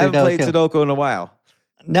might not. I haven't played Sudoku in a while.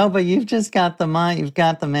 No, but you've just got the mind. You've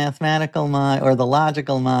got the mathematical mind or the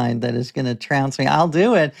logical mind that is going to trounce me. I'll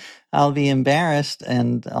do it. I'll be embarrassed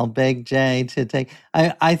and I'll beg Jay to take.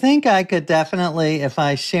 I think I could definitely, if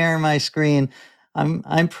I share my screen,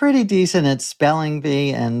 I'm pretty decent at spelling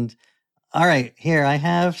bee. And all right, here I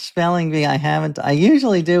have spelling bee. I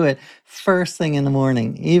usually do it first thing in the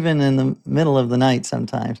morning, even in the middle of the night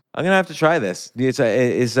sometimes. I'm gonna have to try this.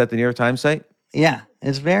 Is that the New York Times site? Yeah,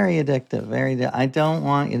 it's very addictive. I don't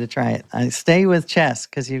want you to try it. I stay with chess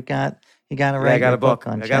because you got to write. I got a book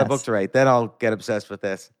on chess. I got a book to write. Then I'll get obsessed with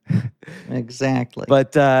this. Exactly.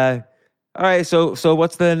 But all right. So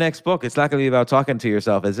what's the next book? It's not going to be about talking to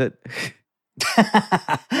yourself, is it?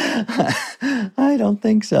 I don't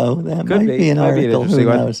think so. That might be an article. Who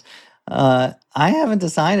knows? I haven't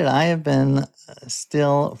decided. I have been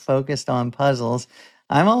still focused on puzzles.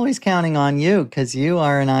 I'm always counting on you because you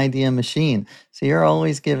are an idea machine. So you're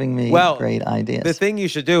always giving me great ideas. The thing you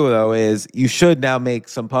should do, though, is you should now make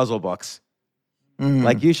some puzzle books. Mm.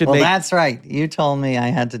 Like you should Well, that's right. You told me I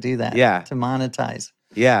had to do that. Yeah. To monetize.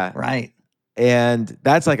 Yeah. Right. And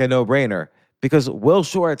that's like a no-brainer because Will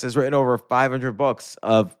Shortz has written over 500 books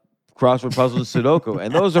of crossword puzzles and Sudoku.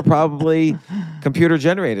 And those are probably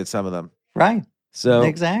computer-generated, some of them. Right. So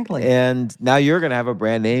exactly. And now you're going to have a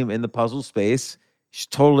brand name in the puzzle space. You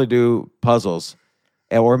should totally do puzzles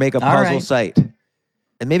or make a puzzle site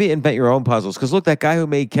and maybe invent your own puzzles. Because look, that guy who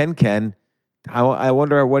made Ken, I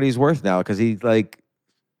wonder what he's worth now because he's like,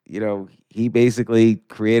 he basically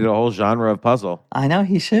created a whole genre of puzzle. I know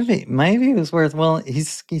he should be. Maybe it was worth, well,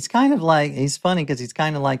 he's kind of like, he's funny because he's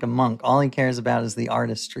kind of like a monk. All he cares about is the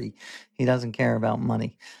artistry. He doesn't care about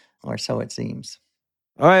money, or so it seems.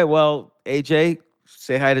 All right, well, AJ,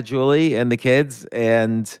 say hi to Julie and the kids,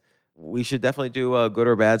 and we should definitely do a good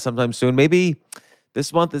or bad sometime soon. Maybe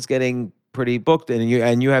this month is getting pretty booked, and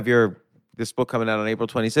you have this book coming out on April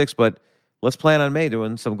 26th, but let's plan on May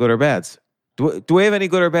doing some good or bads. Do we have any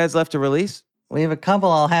good or bads left to release? We have a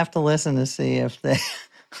couple. I'll have to listen to see if they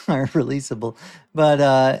are releasable.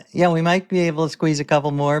 But we might be able to squeeze a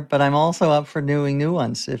couple more, but I'm also up for doing new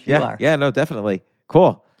ones if you are. Yeah, no, definitely.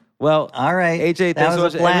 Cool. Well, all right. AJ, thanks so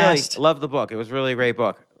much. I really love the book. It was really a great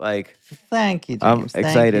book. Thank you, I'm James.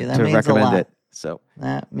 excited to recommend it. So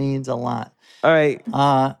that means a lot. All right.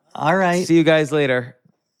 All right. See you guys later.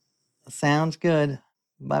 Sounds good.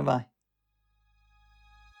 Bye-bye.